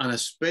 And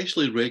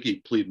especially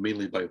reggae played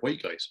mainly by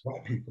white guys.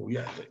 White people,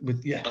 yeah.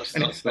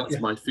 That's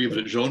my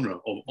favourite genre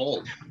of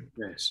all.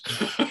 Yes.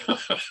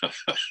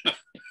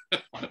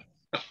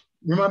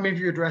 Remind me of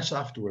your address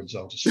afterwards.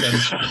 I'll just send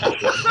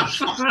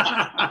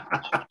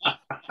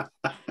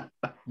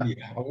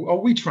yeah,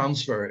 or we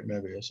transfer it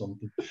maybe or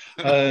something.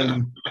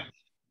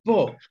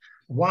 But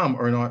Wham!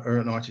 are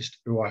an artist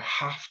who I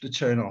have to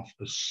turn off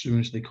as soon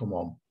as they come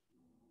on.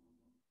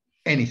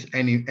 Any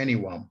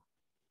Wham!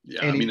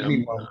 Yeah, I'm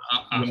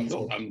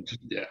not and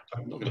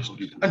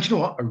you know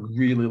what? I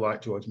really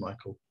like George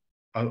Michael.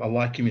 I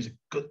like him. He's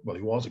he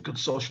was a good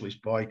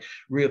socialist boy.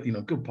 Really,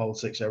 good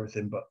politics,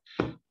 everything. But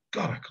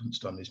God, I couldn't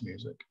stand his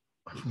music.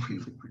 I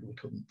really, really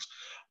couldn't.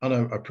 And I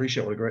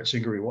appreciate what a great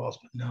singer he was.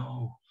 But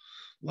no,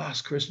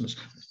 Last Christmas,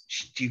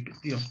 stupid,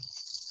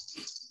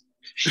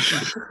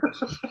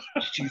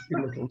 stupid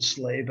little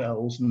sleigh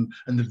bells and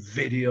the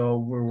video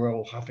where we're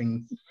all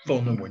having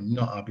fun and we're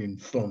not having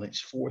fun. It's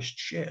forced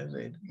shit, is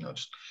it?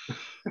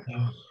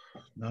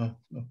 No.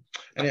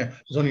 Anyway,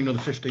 there's only another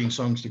 15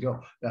 songs to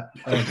go.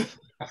 Yeah.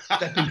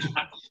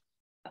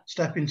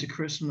 Step into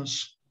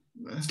Christmas.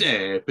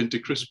 Step into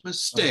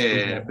Christmas.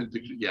 Yeah,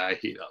 I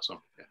hate that song.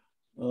 Yeah.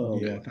 Oh,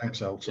 yeah.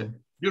 Thanks, Elton.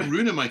 You're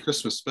ruining my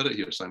Christmas spirit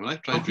here, Simon. I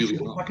tried really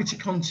hard. Like it to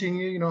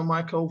continue,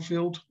 Mike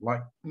Oldfield.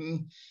 Like,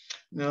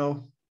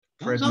 no.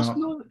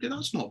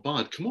 That's not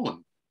bad. Come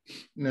on.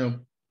 No.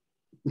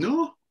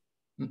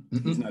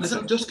 Is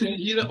that just because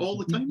you hear it all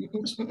the time?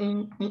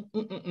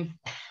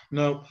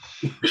 No.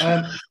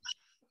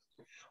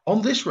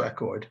 On this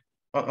record,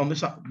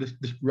 this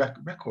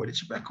record,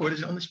 it's a record.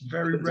 Is it on this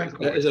very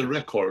record? It is a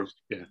record.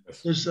 Yeah.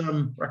 There's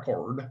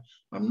record.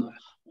 I'm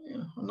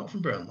not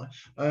from Burnley.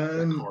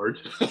 Record.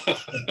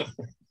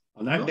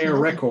 On that there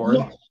record.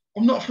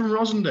 I'm not from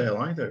Rosendale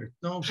either.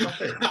 No,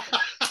 stop it.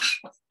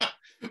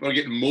 We're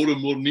getting more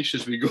and more niche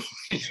as we go.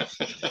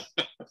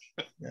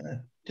 Yeah.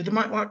 Did the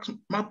Mike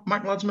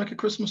Lads make a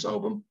Christmas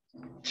album?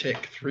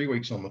 Tick, 3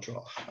 weeks on the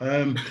trot.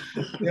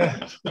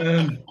 Yeah.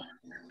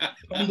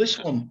 On this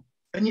one,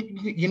 and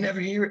you never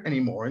hear it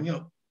anymore. And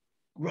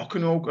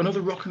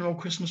another rock and roll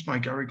Christmas by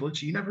Gary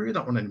Glitter. You never hear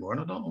that one anymore,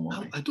 and I don't know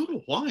why. I don't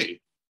know why.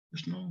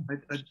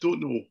 I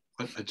don't know.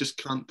 I just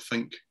can't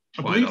think.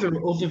 I believe there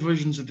are other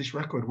versions of this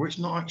record where it's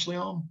not actually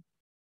on.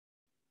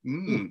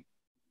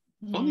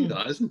 Funny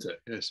that, isn't it?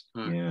 Yes.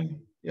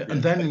 Yeah.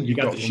 And then you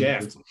got the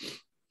Shaft.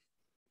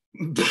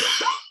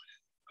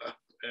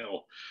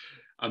 Well,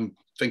 I'm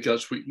thinking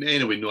that's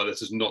anyway. No,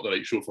 this is not the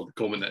right show for the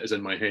comment that is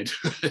in my head.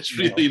 It's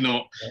really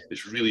not.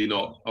 It's really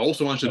not. I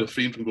also managed to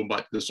refrain from going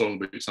back to the song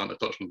about Santa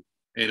touching.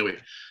 Anyway.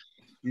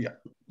 Yeah.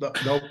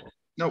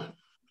 No.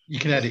 You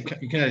can edit.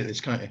 You can edit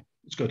this, can't you?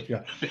 It's good.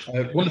 Yeah.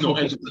 Wonderful.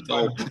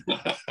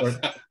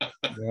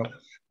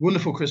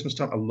 Wonderful Christmas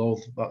time. I love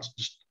that's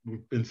just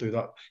we've been through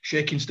that.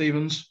 Shaking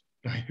Stevens.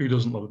 Who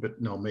doesn't love a bit?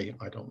 No, me.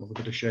 I don't love a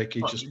bit of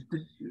shaky.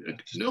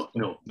 No,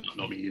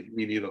 not me.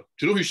 Me neither. Do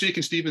you know who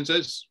Shaking Stevens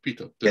is,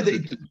 Peter?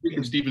 Did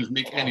Shaking Stevens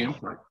make any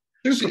impact?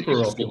 Super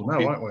pro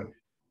now, aren't we?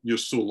 You're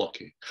so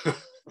lucky.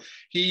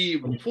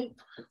 This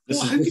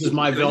is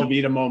my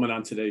Velveeta moment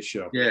on today's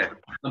show. Yeah,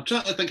 I'm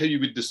trying to think how you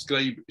would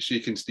describe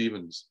Shaking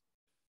Stevens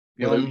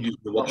without using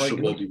the word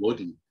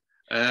shabody-woddy.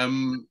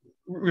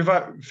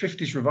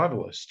 50s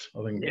revivalist,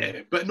 I think.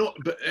 Yeah, but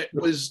it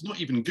was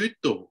not even good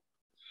though.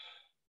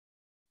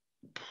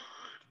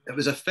 It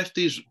was a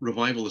 50s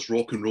revivalist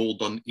rock and roll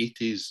done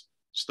 80s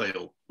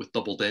style with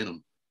double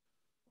denim.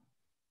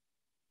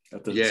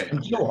 Yeah.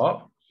 And you know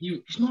what?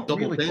 He's not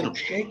really called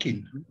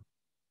Shaking.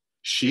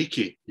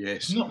 Shaky,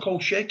 yes. He's not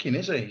called Shaking,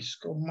 is he? He's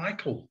called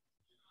Michael.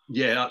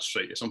 Yeah, that's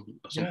right. It's something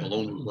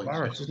along those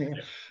lines. Isn't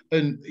it?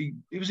 And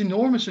he was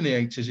enormous in the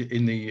 80s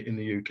in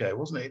the UK,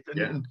 wasn't he?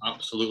 Yeah,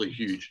 absolutely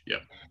huge.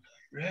 Yeah.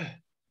 Yeah.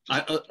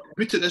 I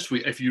put it this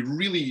way: if you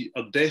really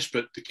are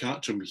desperate to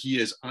catch him, he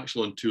is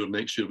actually on tour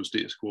next year with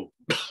Status Quo.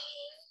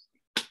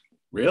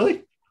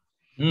 Really?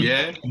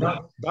 Yeah.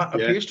 That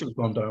appears to have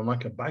gone down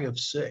like a bag of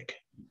sick.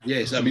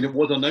 Yes, I mean it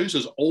was announced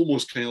as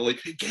almost kind of like,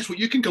 hey, guess what?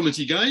 You can come and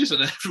see guys,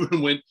 and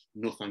everyone went,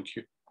 no, thank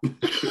you.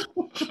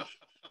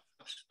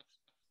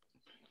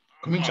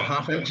 Coming to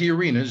half-empty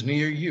arenas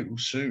near you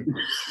soon.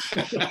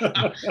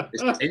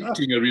 It's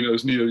emptying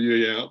arenas near you,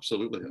 yeah,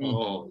 absolutely.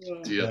 Oh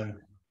dear.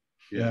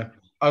 Yeah.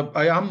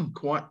 I am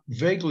quite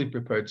vaguely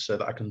prepared to say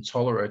that I can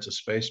tolerate a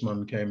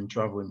spaceman came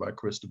traveling by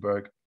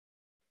Christaberg.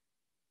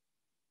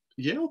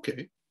 Yeah,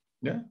 okay.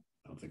 Yeah.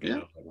 I don't think I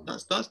know that one.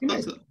 That's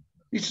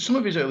it. Some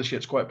of his early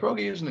shit's quite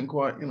proggy, isn't it?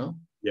 Quite,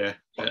 Yeah,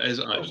 it is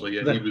actually.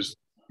 Yeah,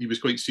 he was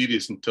quite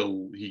serious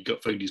until he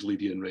found his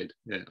lady in red.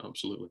 Yeah,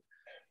 absolutely.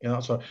 Yeah,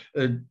 that's right.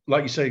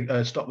 Like you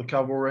say, Stop the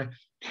Cavalry.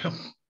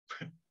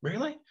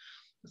 Really?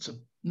 It's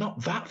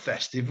not that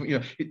festive, you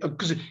know,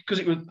 because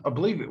it was, I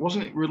believe it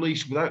wasn't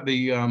released without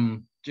the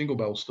Jingle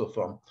Bell stuff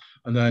on,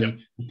 and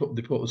then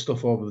they put the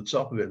stuff over the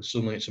top of it, and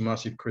suddenly it's a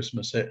massive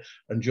Christmas hit,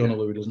 and John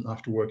O'Leary doesn't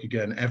have to work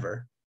again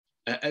ever.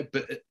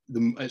 But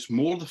it's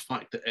more the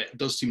fact that it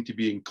does seem to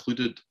be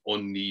included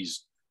on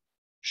these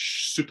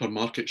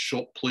supermarket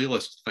shop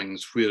playlist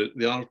things where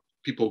there are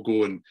people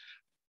going,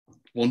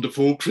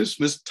 wonderful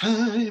Christmas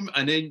time,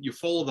 and then you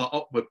follow that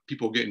up with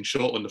people getting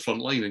shot on the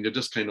front line, and you're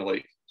just kind of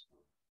like,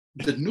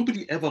 did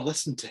nobody ever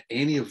listen to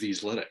any of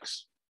these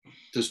lyrics?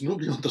 Does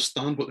nobody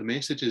understand what the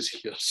message is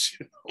here?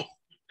 You know?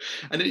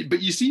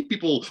 But you see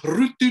people,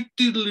 isn't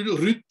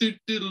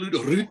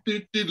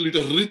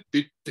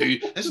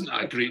that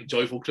a great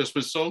joyful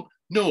Christmas song?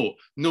 No,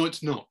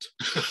 it's not.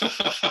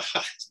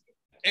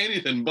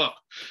 Anything but.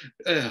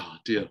 Oh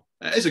dear,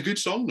 it is a good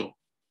song though.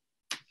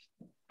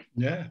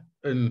 Yeah,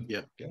 and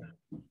yeah.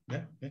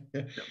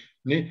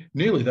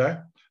 Nearly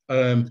there.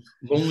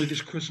 Lonely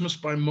This Christmas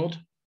by Mud.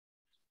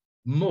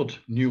 Mud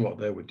knew what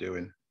they were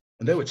doing,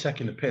 and they were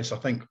taking the piss, I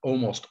think,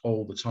 almost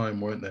all the time,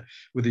 weren't they?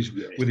 With his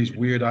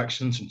weird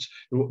accents, and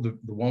the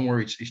one where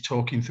he's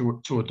talking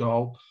to a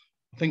doll.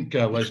 I think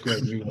Les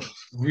Gray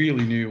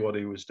really knew what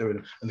he was doing,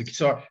 and the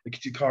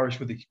guitarist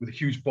with the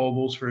huge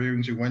baubles for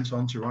earrings, who went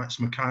on to write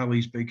some of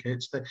Kylie's big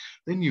hits.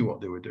 They knew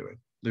what they were doing.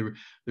 They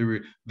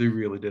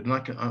really did, and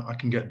I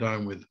can get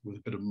down with a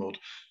bit of Mud.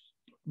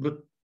 But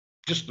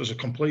just as a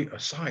complete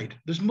aside,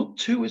 there's Mud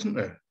 2, isn't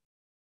there?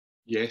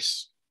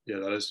 Yes. Yeah,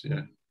 that is,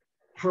 yeah.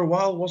 For a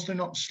while, was there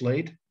not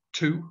Slade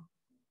 2?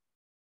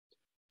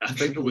 I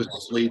think it was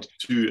Slade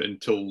 2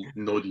 until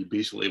Noddy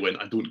basically went,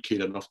 I don't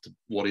care enough to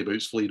worry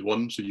about Slade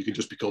 1, so you can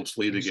just be called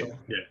Slade again.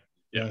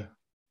 Yeah.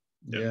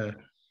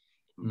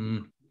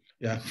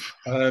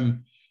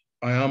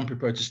 I am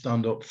prepared to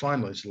stand up.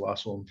 Finally, it's the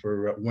last one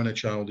for When a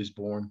Child is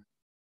Born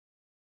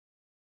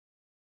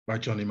by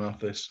Johnny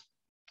Mathis.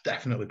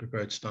 Definitely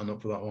prepared to stand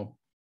up for that one.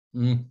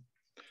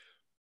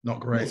 Not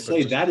great. I'll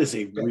say that is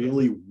a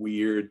really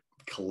weird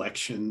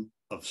collection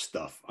of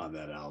stuff on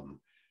that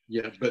album.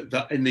 Yeah, but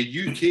that in the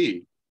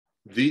UK,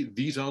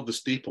 these are the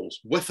staples,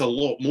 with a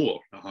lot more,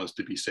 it has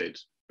to be said.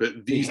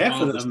 But these half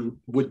of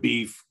them would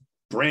be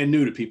brand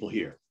new to people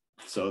here.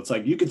 So it's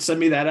like, you could send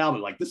me that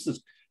album. Like,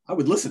 I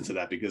would listen to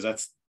that, because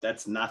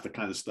that's not the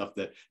kind of stuff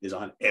that is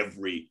on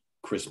every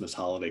Christmas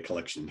holiday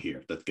collection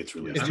here that gets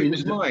released. If it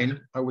was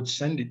mine, I would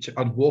send it to.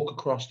 I'd walk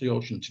across the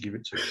ocean to give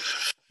it to you.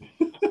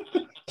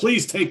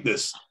 Please take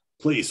this,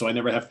 please. So I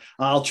never have.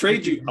 I'll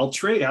trade you. I'll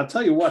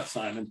tell you what,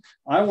 Simon.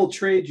 I will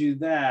trade you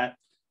that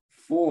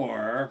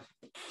for.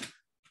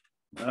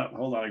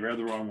 Hold on, I grabbed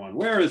the wrong one.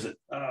 Where is it?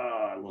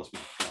 I lost my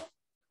phone.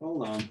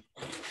 Hold on.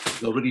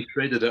 They already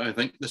shredded it. I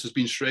think this has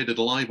been shredded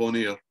live on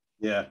air.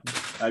 Yeah,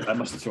 I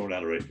must have thrown it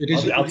out already. It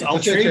is. I'll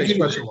trade you.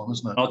 One,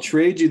 isn't it? I'll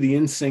trade you the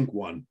NSYNC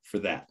one for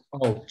that.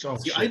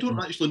 See, I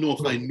don't actually know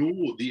if I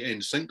know the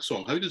NSYNC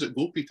song. How does it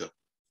go, Peter?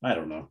 I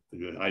don't know.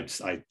 I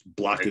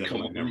blocked it in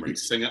my memory.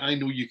 Sing it. I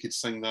know you could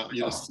sing that.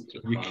 You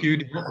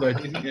queued him up there,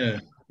 didn't you?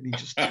 And he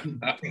just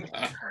didn't. I'll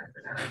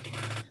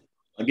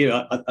give you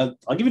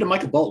the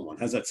Michael Bolton one.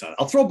 How's that sound?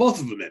 I'll throw both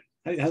of them in.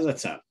 How's that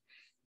sound?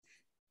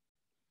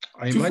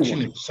 I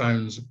imagine it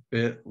sounds a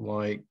bit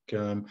like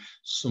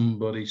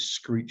somebody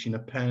screeching a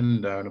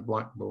pen down a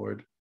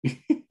blackboard.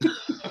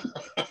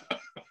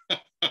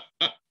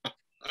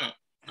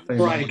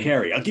 Mariah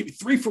Carey. I'll give you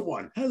 3 for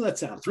 1. How does that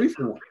sound? 3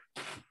 for 1.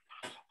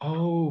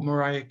 Oh,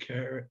 Mariah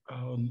Carey.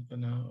 Oh,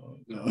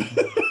 no.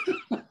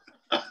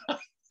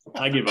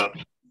 I give up.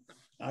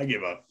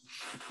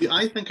 See,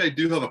 I think I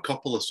do have a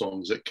couple of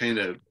songs that kind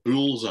of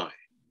bullseye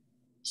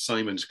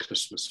Simon's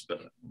Christmas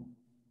spirit.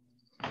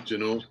 Do you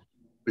know?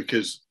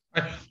 Because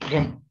go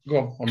on.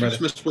 I'm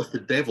Christmas ready. with the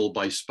Devil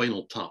by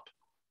Spinal Tap.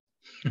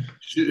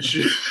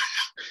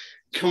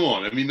 Come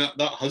on, I mean that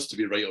has to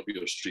be right up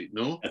your street,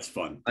 no? That's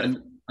fun.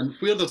 And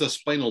where there's a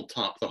Spinal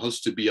Tap, there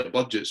has to be a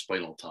budget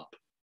Spinal Tap.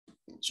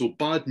 So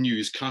Bad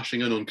News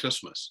cashing in on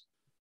Christmas.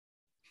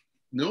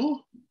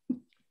 No?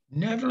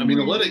 Never. I mean,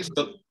 the lyrics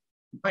that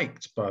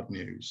liked Bad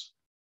News.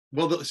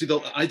 Well,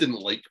 I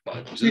didn't like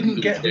Bad News.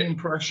 Didn't get the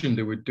impression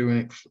they were doing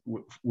it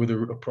with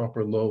a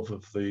proper love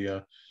of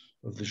the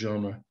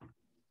genre.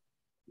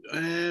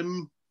 I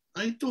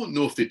don't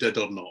know if they did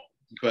or not,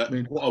 but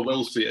what I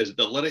will say is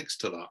the lyrics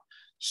to that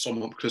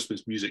sum up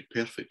Christmas music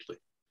perfectly.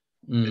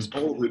 It's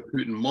all about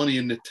putting money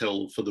in the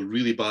till for the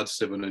really bad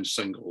 7-inch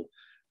single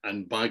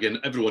and bagging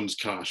everyone's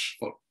cash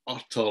for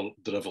utter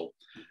drivel.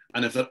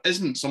 And if there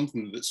isn't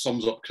something that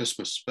sums up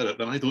Christmas spirit,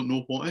 then I don't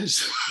know what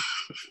is.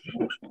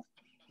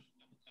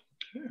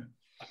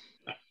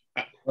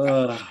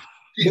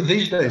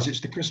 These days, it's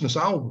the Christmas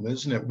album,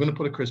 isn't it? We're going to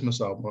put a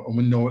Christmas album out, and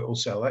we know it will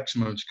sell X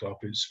amount of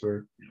copies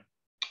for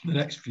the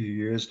next few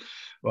years,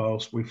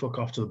 whilst we fuck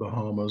off to the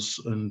Bahamas,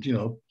 and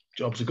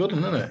jobs are good,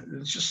 isn't it?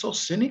 It's just so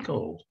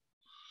cynical,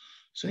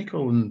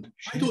 and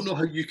I don't know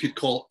how you could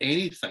call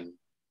anything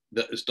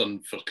that is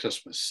done for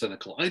Christmas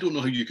cynical. I don't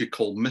know how you could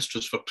call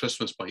Mistress for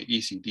Christmas by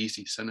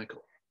AC/DC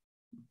cynical.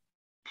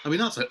 I mean,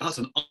 that's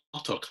an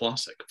utter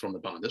classic from the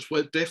band. It's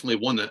definitely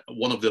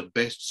one of their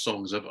best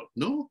songs ever.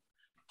 No.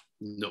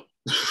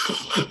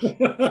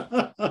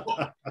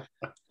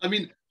 I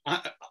mean,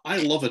 I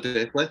love a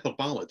Def Leppard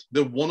ballad.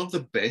 They're one of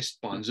the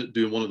best bands at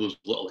doing one of those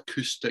little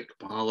acoustic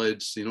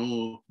ballads.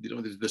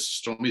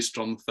 This strummy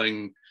strum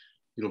thing.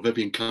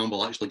 Vivian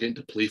Campbell actually getting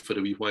to play for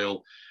a wee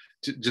while,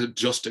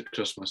 just at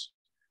Christmas.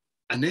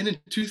 And then in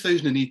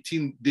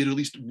 2018, they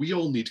released We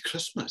All Need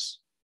Christmas.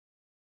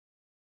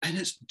 And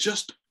it's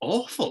just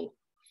awful.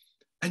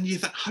 And you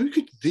think, how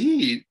could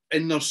they,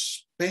 in their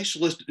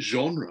specialist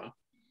genre,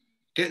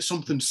 get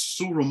something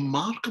so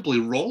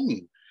remarkably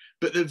wrong?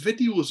 But the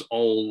video's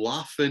all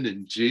laughing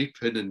and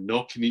japing and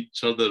knocking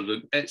each other.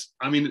 And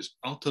it's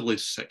utterly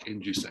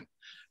sick-inducing.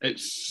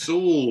 It's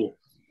so...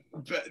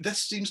 But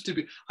this seems to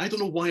be... I don't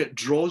know why it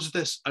draws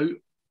this out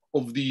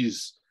of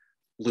these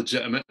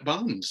legitimate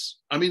bands.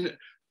 I mean,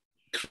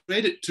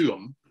 credit to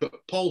them, but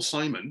Paul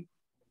Simon...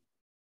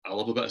 I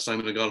love a bit of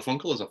Simon and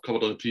Garfunkel, as I've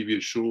covered on a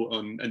previous show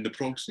in the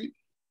Prog Suite.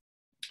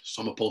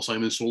 Some of Paul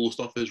Simon's solo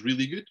stuff is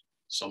really good.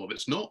 Some of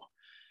it's not.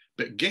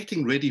 But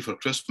Getting Ready for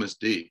Christmas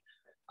Day,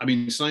 I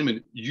mean,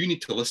 Simon, you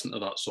need to listen to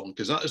that song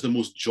because that is the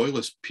most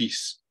joyless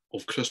piece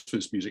of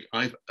Christmas music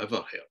I've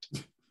ever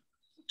heard.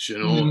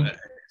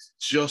 It's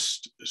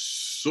just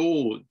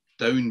so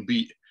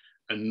downbeat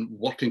and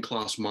working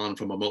class man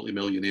from a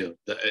multimillionaire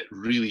that it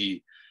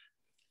really...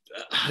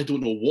 I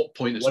don't know what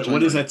point it's...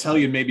 What does that tell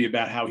you maybe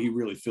about how he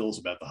really feels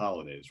about the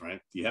holidays, right?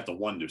 You have to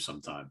wonder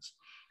sometimes.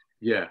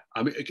 Yeah,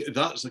 I mean,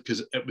 that's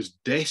because it was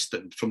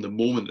destined from the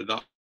moment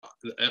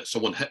that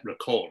someone hit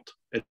record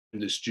in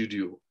the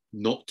studio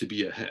not to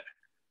be a hit.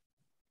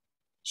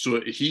 So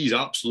he's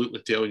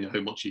absolutely telling you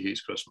how much he hates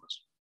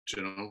Christmas.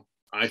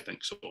 I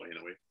think so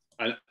anyway.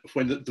 And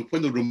when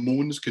the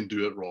Ramones can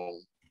do it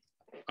wrong,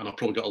 and I've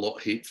probably got a lot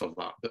of hate for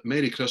that, but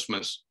Merry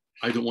Christmas,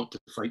 I Don't Want to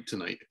Fight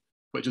Tonight,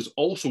 which is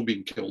also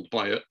being killed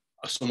by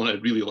someone I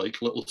really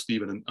like, Little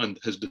Steven and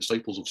his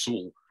Disciples of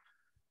Soul.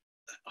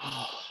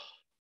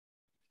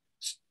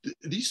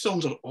 These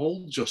songs are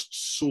all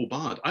just so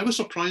bad. I was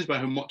surprised by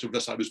how much of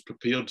this I was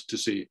prepared to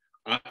say,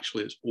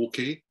 actually, it's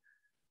okay.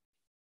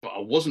 But I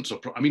wasn't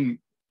surprised. I mean,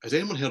 has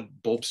anyone heard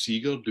Bob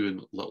Seger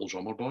doing Little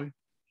Drummer Boy?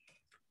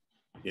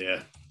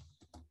 Yeah.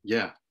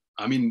 Yeah.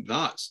 I mean,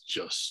 that's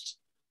just...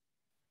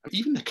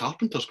 Even the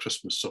Carpenters'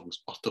 Christmas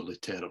song's utterly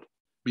terrible.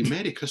 I mean,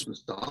 Merry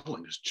Christmas,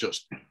 Darling is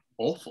just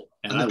awful.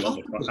 And I love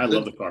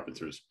the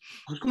Carpenters.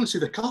 I was going to say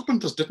the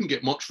Carpenters didn't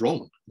get much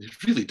wrong. They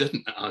really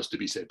didn't, it has to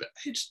be said. But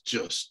it's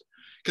just...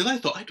 Because I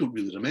thought, I don't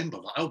really remember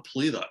that. I'll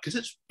play that. Because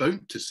it's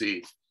bound to say,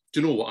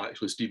 do you know what,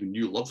 actually, Stephen,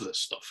 you love this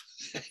stuff.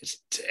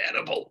 It's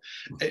terrible.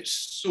 It's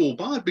so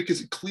bad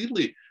because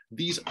clearly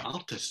these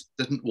artists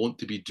didn't want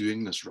to be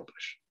doing this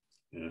rubbish.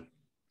 Yeah.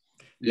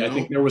 Yeah, I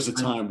think there was a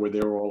time where they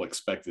were all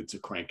expected to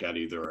crank out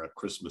either a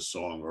Christmas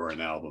song or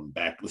an album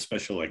back,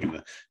 especially like in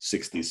the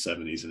 60s,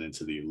 70s, and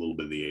into a little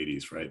bit of the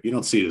 80s, right? You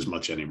don't see it as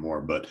much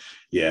anymore, but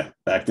yeah,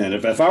 back then,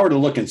 if I were to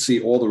look and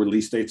see all the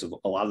release dates of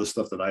a lot of the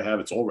stuff that I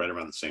have, it's all right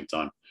around the same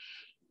time.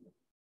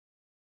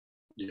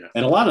 Yeah.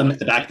 And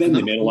back then,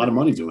 they made a lot of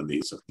money doing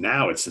these.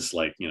 Now it's just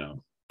like, you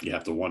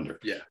have to wonder.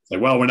 Yeah. It's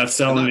like, well, we're not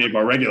selling any of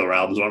our regular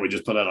albums. Why don't we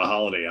just put out a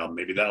holiday album?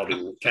 Maybe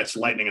that'll catch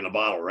lightning in a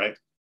bottle, right?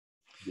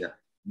 Yeah.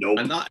 Nope.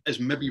 And that is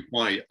maybe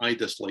why I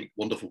dislike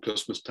Wonderful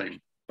Christmas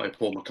Time by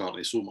Paul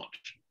McCartney so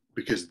much,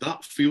 because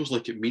that feels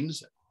like it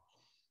means it.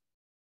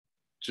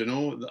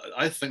 Do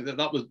I think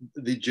that was,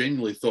 they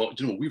genuinely thought,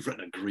 we've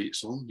written a great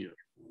song here.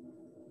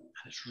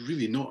 And it's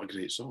really not a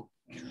great song.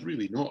 It's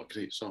really not a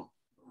great song.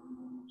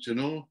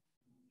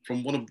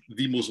 From one of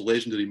the most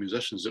legendary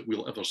musicians that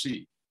we'll ever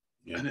see.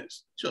 Yeah. And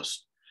it's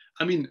just,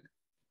 I mean,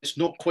 it's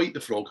not quite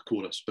the frog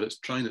chorus, but it's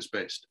trying its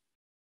best.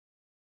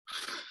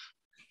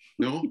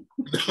 No?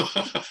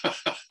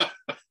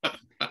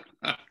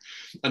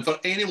 And for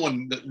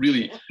anyone that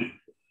really,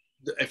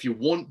 if you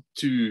want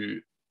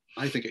to,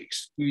 I think,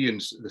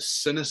 experience the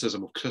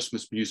cynicism of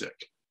Christmas music,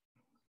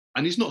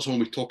 and he's not someone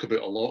we talk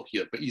about a lot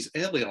here, but his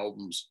early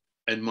albums,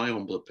 in my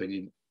humble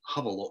opinion,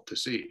 have a lot to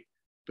say.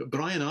 But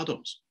Bryan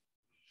Adams'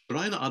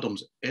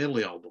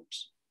 early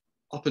albums,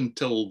 up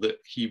until that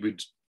he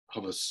would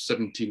have a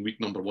 17-week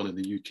number one in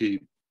the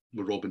UK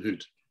with Robin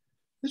Hood,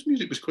 his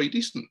music was quite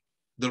decent.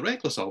 The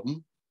Reckless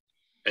album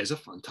is a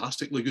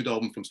fantastically good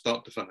album from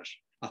start to finish.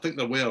 I think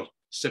there were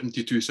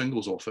 72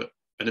 singles off it,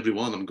 and every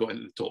one of them got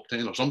into the top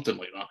 10 or something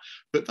like that.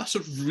 But that's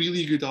a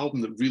really good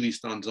album that really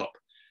stands up.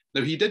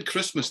 Now, he did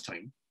Christmas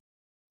Time,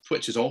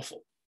 which is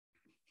awful.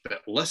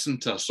 But listen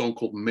to a song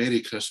called Merry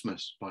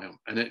Christmas by him,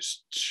 and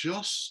it's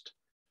just...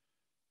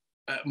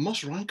 It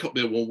must rank up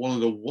there with one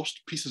of the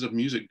worst pieces of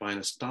music by an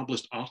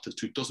established artist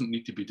who doesn't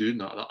need to be doing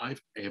that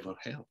I've ever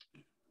heard.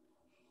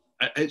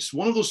 It's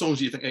one of those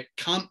songs you think, it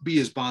can't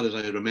be as bad as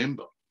I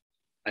remember.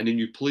 And then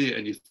you play it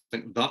and you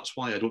think, that's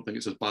why I don't think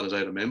it's as bad as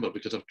I remember,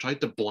 because I've tried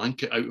to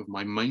blank it out of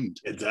my mind.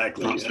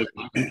 Exactly.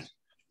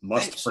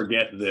 Must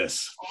forget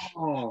this.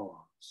 I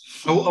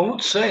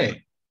would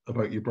say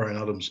about you,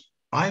 Bryan Adams.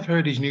 I've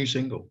heard his new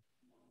single.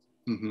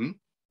 Mm-hmm.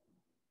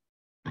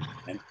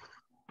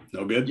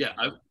 No good? Yeah,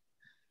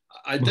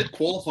 I did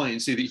qualify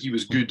and say that he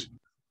was good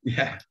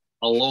Yeah.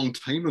 a long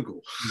time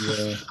ago.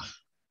 Yeah.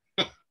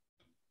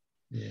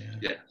 Yeah.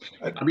 Yeah.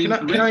 I mean,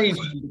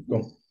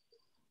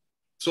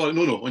 Sorry,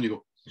 no, on you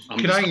go.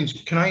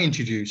 Can I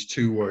introduce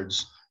two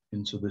words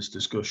into this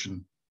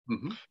discussion?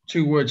 Mm-hmm.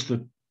 Two words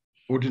that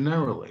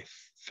ordinarily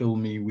fill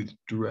me with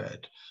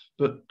dread,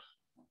 but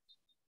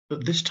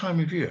at this time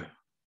of year,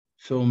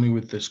 fill me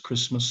with this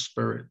Christmas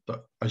spirit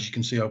that, as you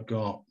can see, I've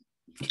got.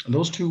 And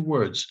those two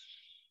words,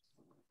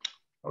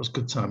 that was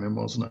good timing,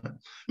 wasn't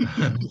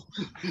it?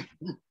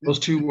 Those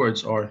two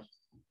words are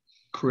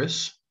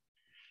Chris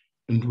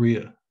and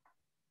Rhea.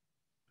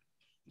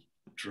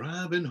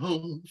 Driving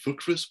home for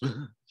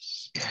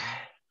Christmas.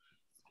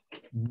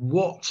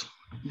 What?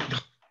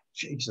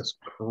 Jesus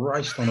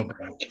Christ on a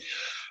bike.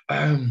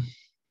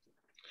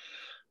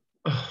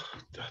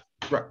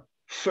 Right.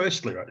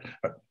 Firstly,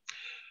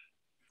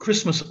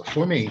 Christmas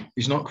for me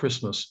is not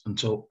Christmas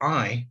until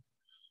I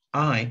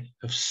have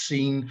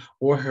seen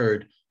or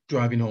heard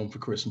Driving Home for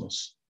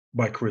Christmas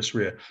by Chris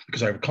Rea,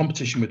 because I have a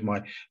competition with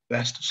my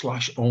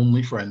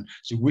best/only friend.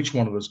 So which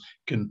one of us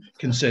can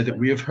say that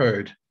we have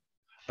heard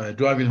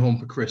Driving Home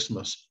for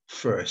Christmas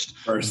first?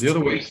 And the other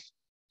week,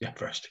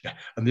 first. Yeah.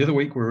 And the other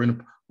week we're in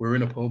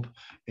a pub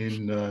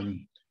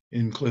in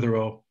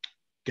Clitheroe,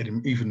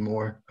 getting even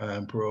more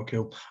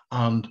parochial,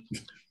 and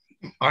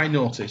I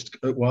noticed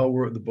while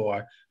we're at the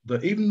bar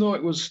that even though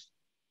it was,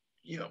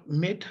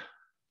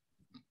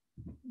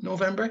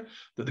 mid-November,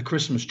 that the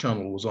Christmas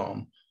channel was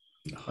on,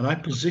 and I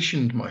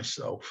positioned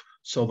myself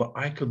so that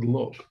I could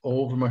look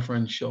over my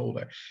friend's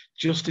shoulder,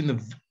 just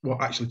in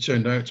what actually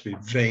turned out to be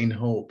vain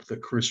hope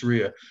that Chris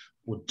Rea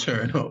would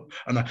turn up,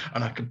 and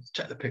I could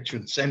take the picture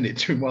and send it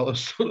to him while I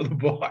stood at the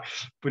bar,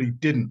 but he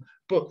didn't.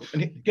 But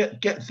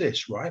get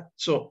this right.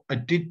 So I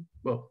did.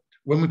 Well,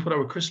 when we put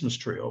our Christmas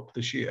tree up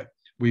this year,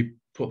 we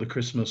put the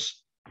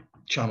Christmas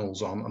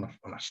channels on, and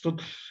I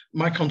stood.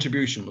 My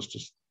contribution was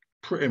just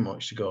pretty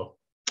much to go,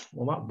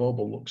 well, that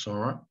bauble looks all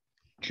right.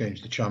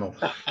 Change the channel,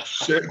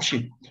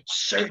 searching,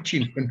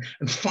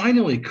 and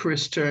finally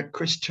Chris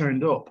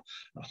turned up.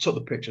 I took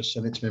the picture,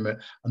 sent it to me, mate,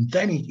 and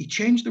then he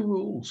changed the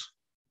rules.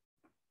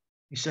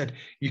 He said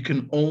you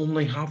can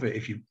only have it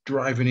if you're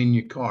driving in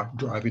your car,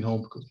 driving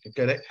home, because you can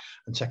get it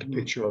and take a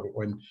picture of it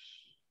when,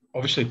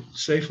 obviously,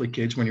 safely,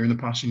 kids, when you're in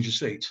the passenger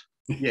seat.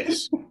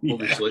 Yes,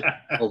 obviously,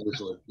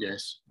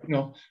 yes.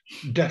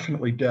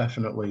 Definitely,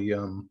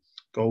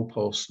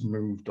 goalposts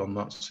moved on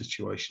that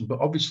situation, but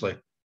obviously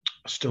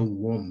I still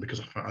won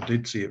because I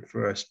did see it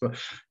first. But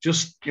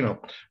just,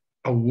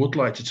 I would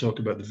like to talk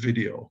about the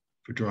video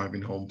for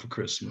Driving Home for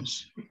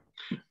Christmas.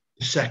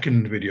 The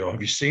second video,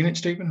 have you seen it,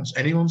 Stephen? Has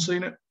anyone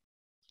seen it?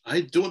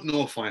 I don't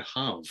know if I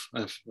have.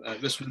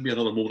 This would be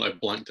another moment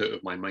I've blanked out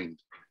of my mind.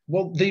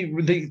 Well,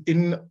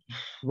 in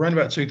around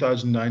about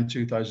 2009,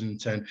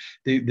 2010,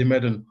 they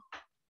made an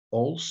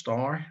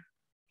all-star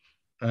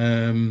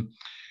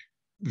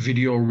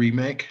video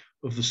remake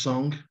of the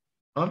song.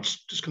 I'm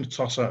just going to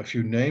toss out a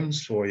few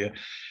names for you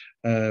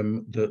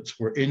that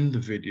were in the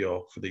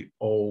video for the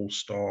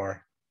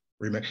all-star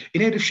remake.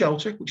 In Aid of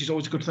Shelter, which is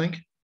always a good thing.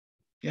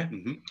 Yeah.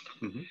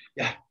 Mm-hmm. Mm-hmm.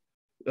 Yeah.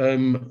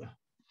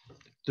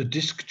 The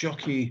disc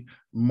jockey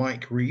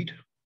Mike Reid.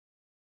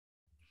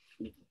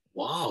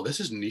 Wow, this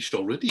is niche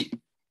already.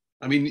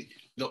 I mean,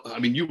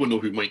 you will know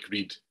who Mike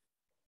Reid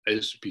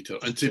is, Peter.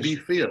 And to be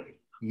fair,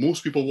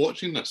 most people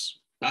watching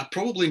this,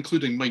 probably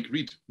including Mike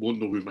Reid,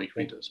 won't know who Mike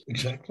Reid is.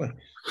 Exactly.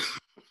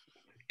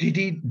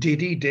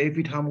 Diddy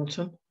David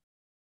Hamilton.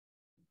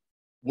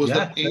 Was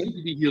there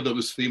anybody here that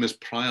was famous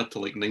prior to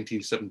like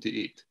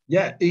 1978?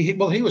 Yeah, he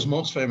was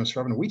most famous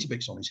for having a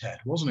Weetabix on his head,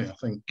 wasn't he? I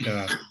think.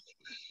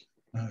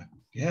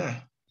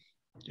 Yeah.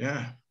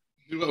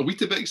 You know what a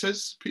Weetabix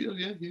is, Peter?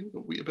 Yeah, you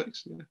know what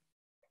Weetabix? Yeah.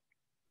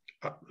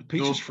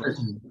 Peter's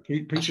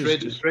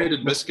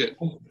shredded biscuit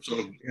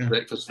sort of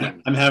breakfast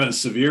thing. I'm having a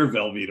severe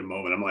Velveeta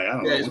moment. I'm like, I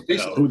don't know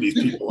who these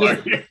people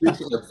are. It's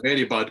a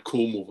very bad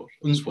comb over.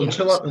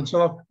 Until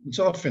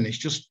I finish,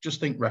 just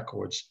think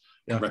records.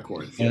 Yeah.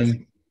 Records. Yes.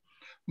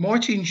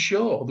 Martin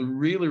Shaw, the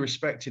really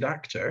respected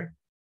actor.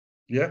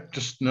 Yeah,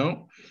 just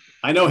no.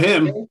 I know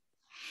him.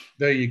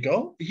 There you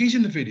go. He's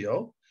in the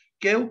video.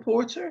 Gail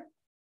Porter.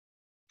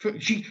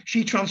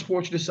 She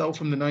transported herself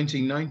from the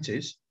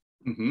 1990s.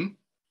 Mm-hmm.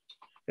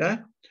 Yeah.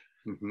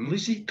 Mm-hmm.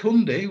 Lizzie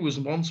Cundy was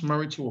once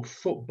married to a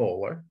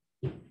footballer.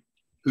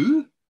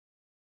 Who?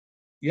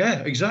 Yeah,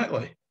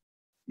 exactly.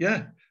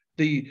 Yeah.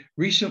 The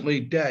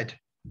recently dead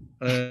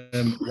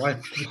That's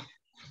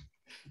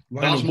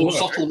more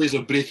subtle ways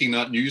of breaking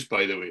that news,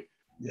 by the way.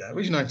 Yeah,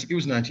 he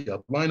was 90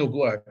 odd. Lionel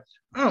Blair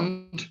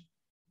and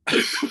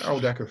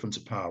Carol Decker from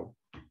Tapau.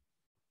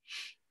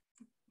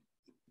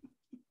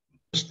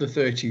 Just the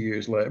 30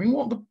 years later. I mean,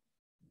 what?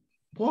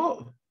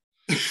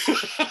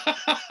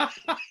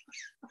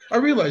 I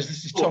realise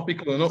this is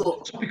topical and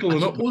up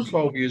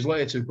 12 years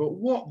later, but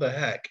what the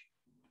heck?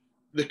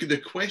 The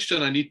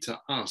question I need to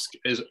ask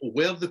is,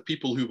 were the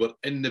people who were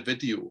in the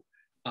video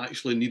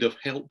actually need of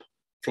help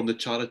from the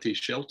charity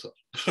Shelter,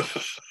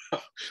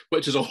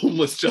 which is a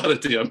homeless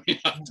charity. I mean,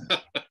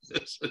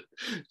 it's a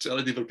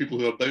charity for people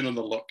who are down on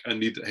their luck and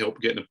need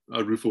help getting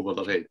a roof over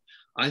their head.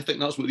 I think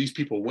that's what these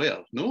people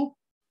were, no?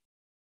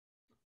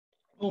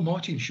 Oh,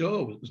 Martin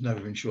Shaw has never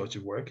been short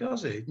of work,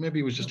 has he? Maybe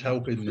he was just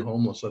helping the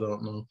homeless, I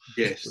don't know.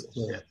 Yes.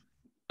 But,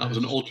 that was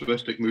an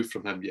altruistic move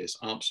from him, yes,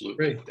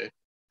 absolutely. Great.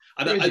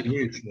 And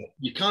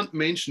you can't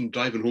mention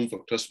Driving Home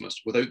for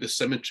Christmas without the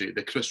symmetry,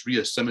 the Chris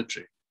Rea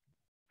symmetry,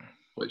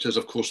 which is,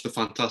 of course, the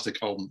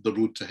fantastic album, The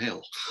Road to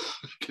Hell,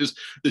 because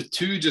the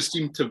two just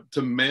seem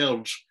to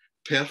merge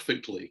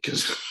perfectly,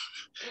 because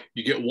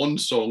you get one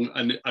song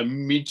and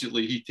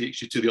immediately he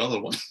takes you to the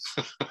other one.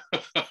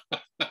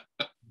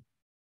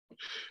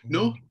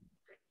 No?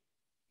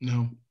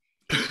 No.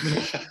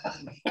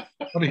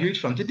 I'm a huge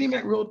fan. Didn't he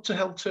make Road to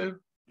Hell too?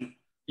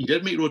 He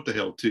did make Road to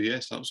Hell too,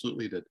 yes,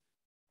 absolutely did.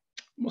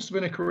 Must have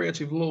been a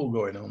creative lull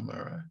going on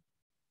there,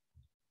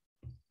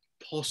 eh?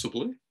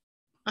 Possibly.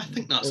 I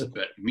think that's a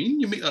bit mean.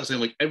 You make that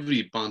sound like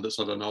every band that's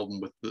had an album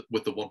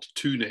with the word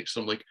 2 next to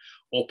them, like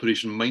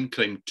Operation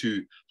Mindcrime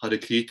 2 had a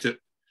creative.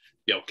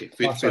 Yeah, okay.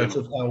 Fair out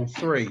of Hell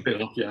 3. Fair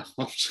enough, yeah.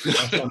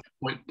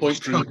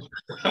 point proven.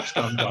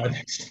 Stand by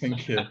next.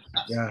 Thank you.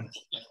 Yeah.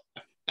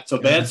 So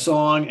bad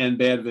song and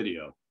bad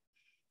video.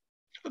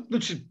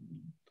 Which is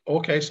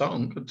okay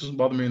song. It doesn't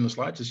bother me in the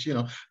slightest. You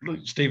know,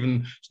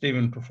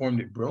 Steven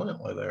performed it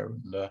brilliantly there,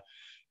 and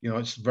you know,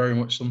 it's very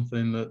much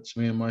something that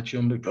me and my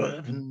chum do.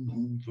 Driving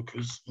home for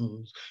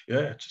Christmas.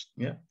 Yeah,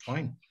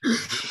 fine.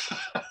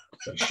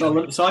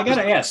 So I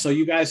gotta ask. So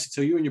you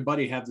and your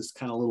buddy have this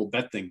kind of little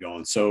bet thing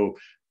going. So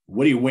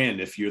what do you win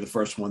if you're the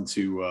first one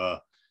to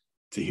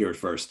hear it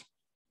first?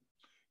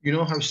 You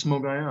know how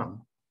smug I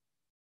am.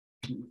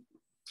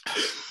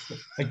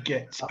 I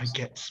get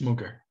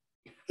smugger.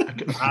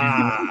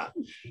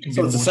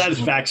 So it's a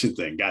satisfaction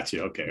thing.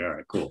 Gotcha. Okay. All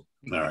right. Cool.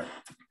 All right.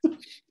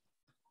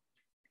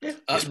 Yeah,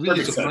 that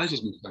really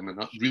surprises me, Simon.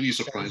 That really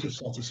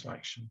surprises me.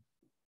 Satisfaction.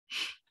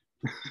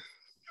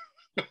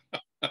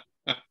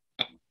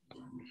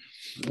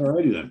 All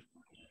righty then.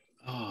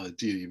 Oh,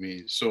 dearie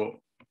me. So,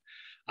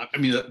 I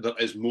mean, there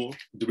is more.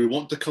 Do we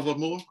want to cover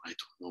more? I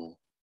don't know.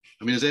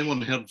 I mean, has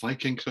anyone heard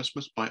Viking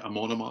Christmas by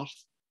Amon Amarth?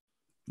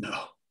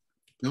 No.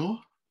 No?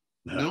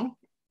 No?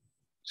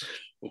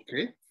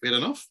 Okay, fair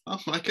enough.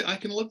 I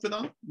can live with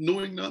that,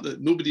 knowing that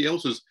nobody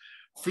else is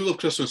full of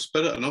Christmas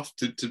spirit enough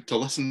to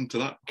listen to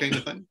that kind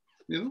of thing.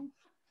 You know?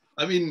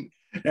 I mean...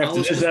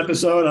 After this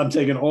episode, I'm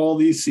taking all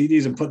these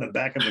CDs and putting them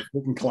back in the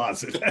freaking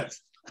closet.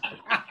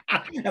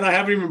 And I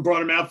haven't even brought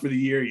them out for the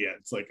year yet.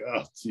 It's like,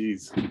 oh,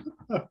 geez.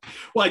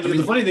 Well,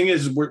 the funny thing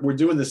is we're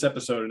doing this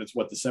episode and it's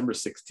December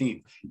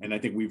 16th. And I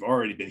think we've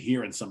already been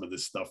hearing some of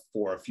this stuff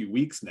for a few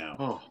weeks now.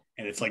 Oh.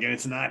 And it's like, and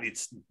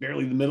it's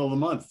barely the middle of the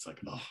month. It's like,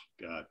 oh,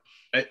 God.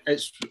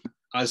 It's,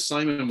 as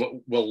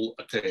Simon will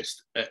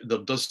attest, there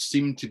does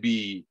seem to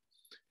be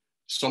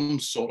some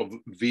sort of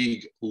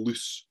vague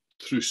loose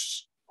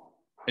truce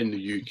in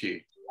the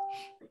UK.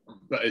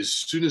 But as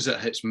soon as it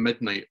hits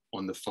midnight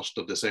on the 1st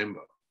of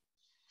December,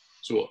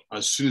 so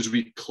as soon as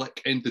we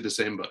click into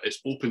December, it's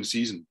open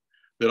season.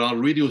 There are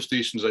radio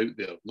stations out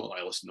there, not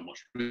that I listen to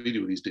much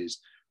radio these days,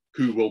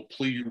 who will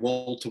play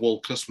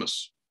wall-to-wall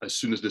Christmas as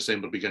soon as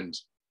December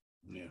begins.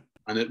 Yeah.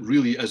 And it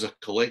really is a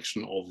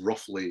collection of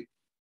roughly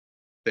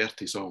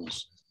 30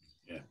 songs.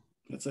 Yeah.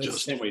 That's the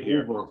same way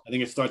here. I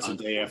think it starts the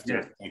day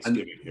after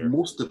Thanksgiving here.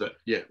 Most of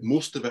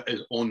it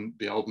is on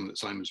the album that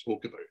Simon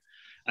spoke about.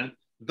 And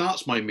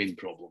that's my main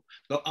problem.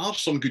 There are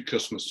some good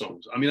Christmas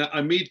songs. I mean,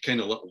 I made kind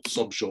of little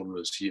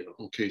subgenres here.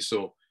 Okay,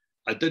 so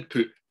I did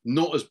put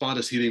not as bad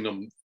as hearing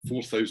them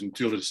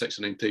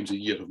 4,269 times a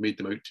year have made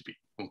them out to be.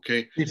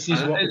 Okay, this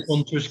is what the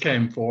hunters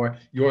came for.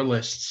 Your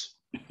lists.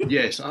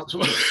 Yes,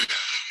 absolutely.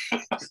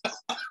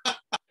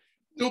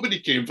 Nobody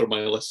came for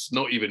my lists,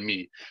 not even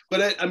me.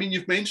 But I mean,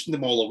 you've mentioned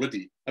them all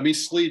already. I mean,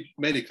 Slade,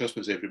 Merry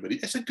Christmas, everybody.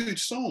 It's a good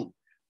song.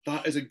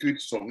 That is a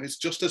good song. It's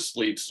just a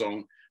Slade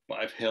song. But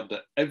I've heard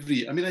it I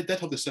did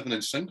have the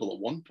 7-inch single at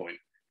one point.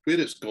 Where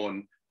it's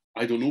gone,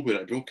 I don't know where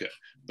I broke it,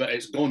 but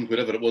it's gone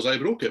wherever it was I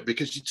broke it,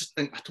 because you just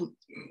think, I don't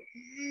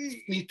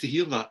need to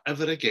hear that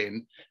ever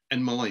again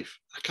in my life.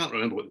 I can't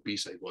remember what the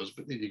B-side was,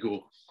 but there you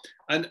go.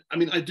 And I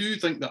mean, I do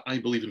think that I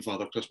Believe in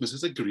Father Christmas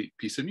is a great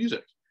piece of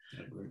music.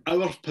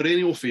 Our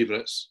perennial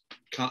favourites,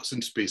 Cats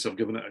in Space, have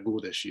given it a go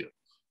this year.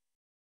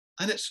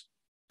 And it's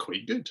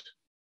quite good.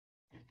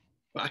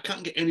 But I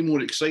can't get any more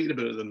excited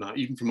about it than that,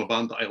 even from a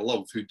band that I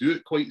love, who do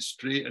it quite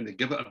straight and they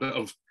give it a bit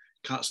of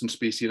Cats and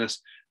Spaciness,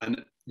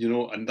 and you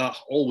know, and that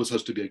always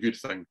has to be a good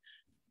thing.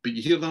 But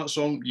you hear that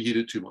song, you hear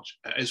it too much.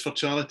 It is for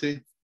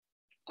charity.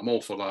 I'm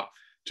all for that,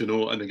 you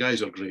know, and the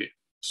guys are great.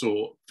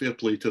 So fair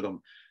play to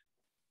them.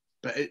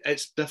 But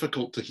it's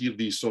difficult to hear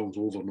these songs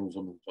over and over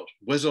and over.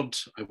 Wizard,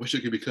 I Wish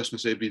It Could Be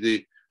Christmas Every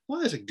Day.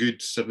 Well, that is a good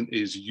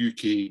 70s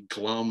UK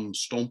glam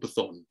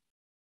stompathon.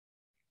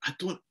 I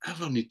don't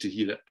ever need to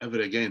hear it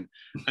ever again.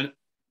 And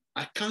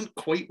I can't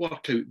quite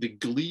work out the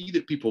glee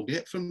that people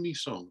get from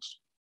these songs.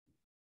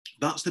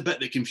 That's the bit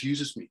that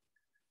confuses me.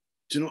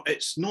 Do you know,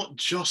 it's not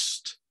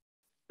just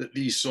that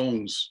these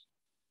songs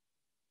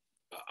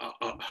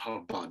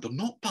are bad. They're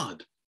not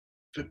bad,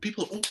 but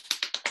people turn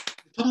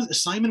into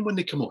Simon when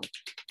they come on,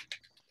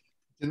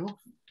 you know.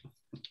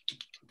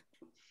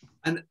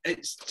 And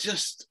it's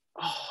just,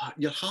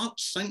 your heart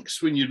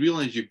sinks when you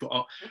realise you've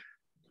got.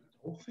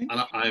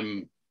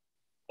 I'm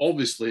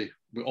obviously,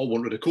 we all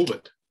want rid of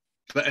COVID,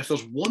 but if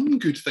there's one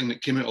good thing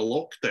that came out of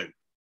lockdown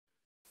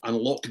and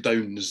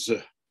lockdowns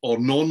or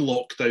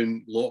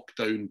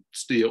lockdown,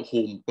 stay at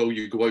home while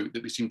you go out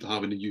that we seem to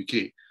have in the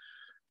UK,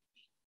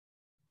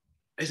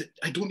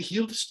 I don't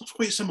hear this stuff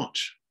quite so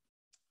much.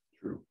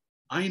 True.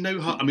 I now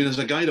have, I mean, as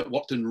a guy that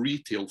worked in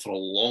retail for a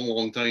long,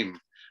 long time,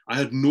 I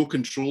had no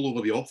control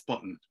over the off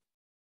button.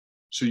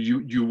 So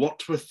you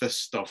worked with this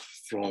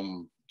stuff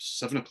from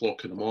 7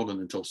 o'clock in the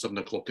morning until 7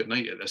 o'clock at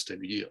night at this time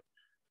of year.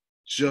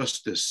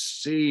 Just the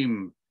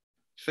same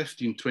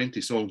 15, 20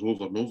 songs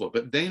over and over.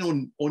 But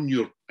then on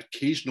your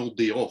occasional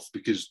day off,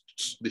 because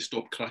they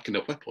stopped cracking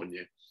the whip on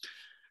you,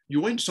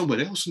 you went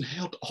somewhere else and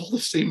heard all the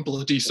same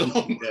bloody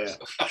songs.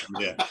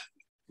 Yeah.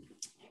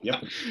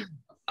 Yep.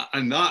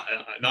 And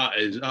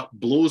that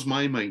blows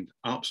my mind.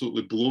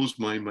 Absolutely blows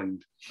my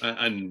mind.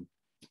 And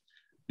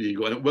there you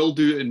go. And it will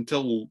do it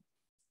until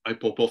I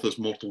pop off this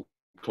mortal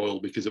coil,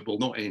 because it will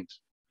not end.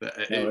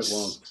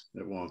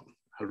 It won't.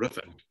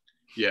 Horrific.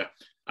 Yeah.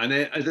 And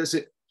as I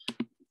say,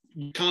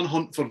 you can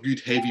hunt for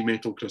good heavy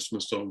metal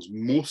Christmas songs.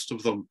 Most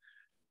of them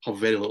have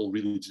very little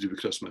really to do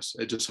with Christmas.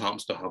 It just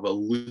happens to have a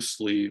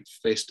loosely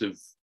festive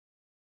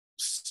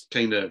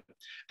kind of.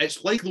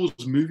 It's like those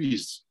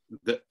movies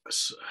that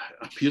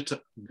appear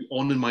to be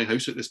on in my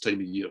house at this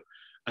time of year,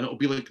 and it'll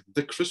be like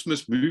the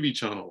Christmas movie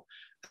channel,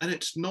 and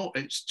it's not.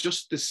 It's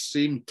just the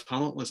same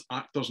talentless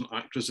actors and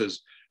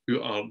actresses who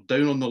are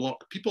down on the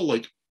luck. People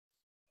like,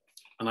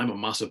 and I'm a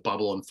massive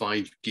Babylon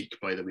 5 geek,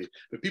 by the way,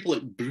 but people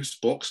like Bruce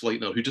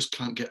Boxleitner, who just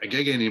can't get a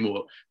gig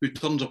anymore, who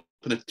turns up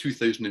in a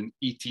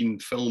 2018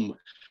 film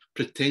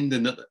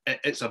pretending that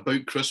it's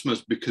about Christmas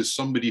because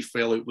somebody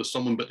fell out with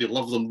someone, but they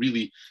love them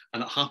really,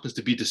 and it happens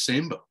to be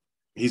December.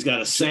 He's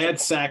got a sad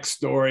sack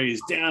story.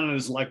 He's down in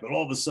his life, but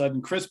all of a sudden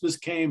Christmas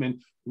came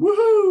and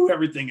woohoo,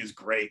 everything is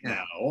great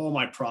now. All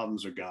my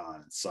problems are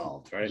gone. It's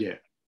solved, right?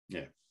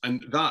 Yeah.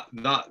 And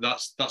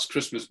that's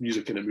Christmas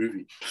music in a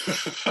movie.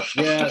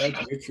 Yeah,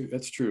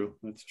 that's true.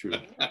 But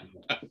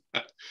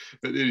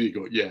there you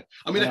go. Yeah.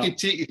 I mean, I can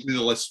take you through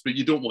the list, but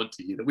you don't want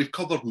to hear it. We've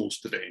covered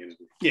most of it anyway.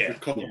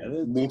 We've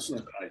covered most of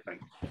it, I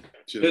think.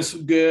 There's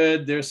some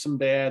good, there's some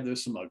bad,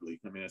 there's some ugly.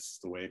 I mean, that's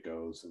the way it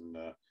goes. And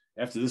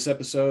after this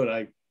episode,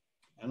 I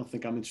don't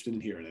think I'm interested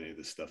in hearing any of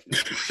this stuff now.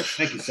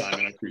 Thank you,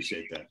 Simon. I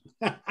appreciate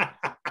that.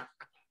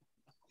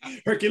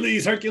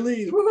 Hercules,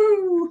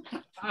 woohoo!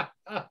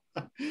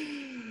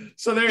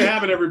 So there you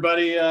have it,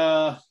 everybody.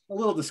 A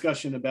little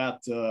discussion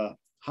about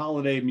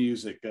holiday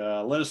music.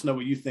 Let us know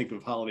what you think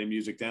of holiday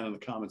music down in the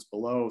comments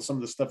below. Some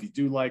of the stuff you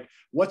do like,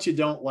 what you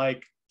don't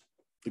like,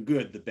 the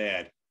good, the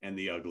bad, and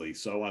the ugly.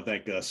 So I want to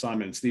thank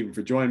Simon and Steven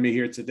for joining me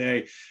here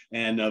today.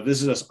 And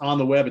visit us on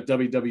the web at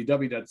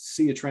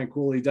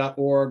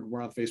www.seatranquility.org.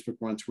 We're on Facebook,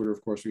 we're on Twitter,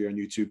 of course, we're on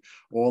YouTube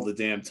all the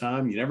damn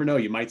time. You never know,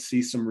 you might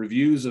see some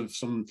reviews of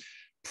some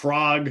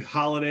prog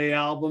holiday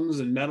albums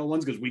and metal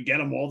ones, because we get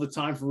them all the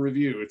time for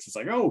review. It's just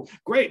like, oh,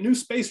 great, new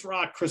space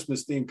rock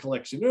Christmas theme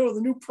collection. Oh, the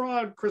new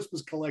prog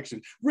Christmas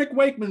collection. Rick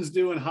Wakeman's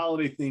doing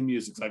holiday theme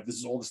music. Like, this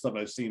is all the stuff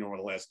I've seen over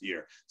the last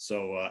year.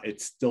 So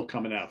it's still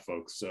coming out,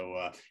 folks.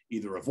 So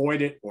either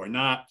avoid it or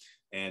not.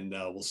 And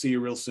we'll see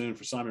you real soon.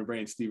 For Simon Bray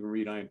and Steven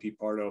Reid, I am Pete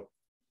Pardo.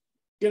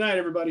 Good night,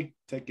 everybody.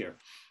 Take care.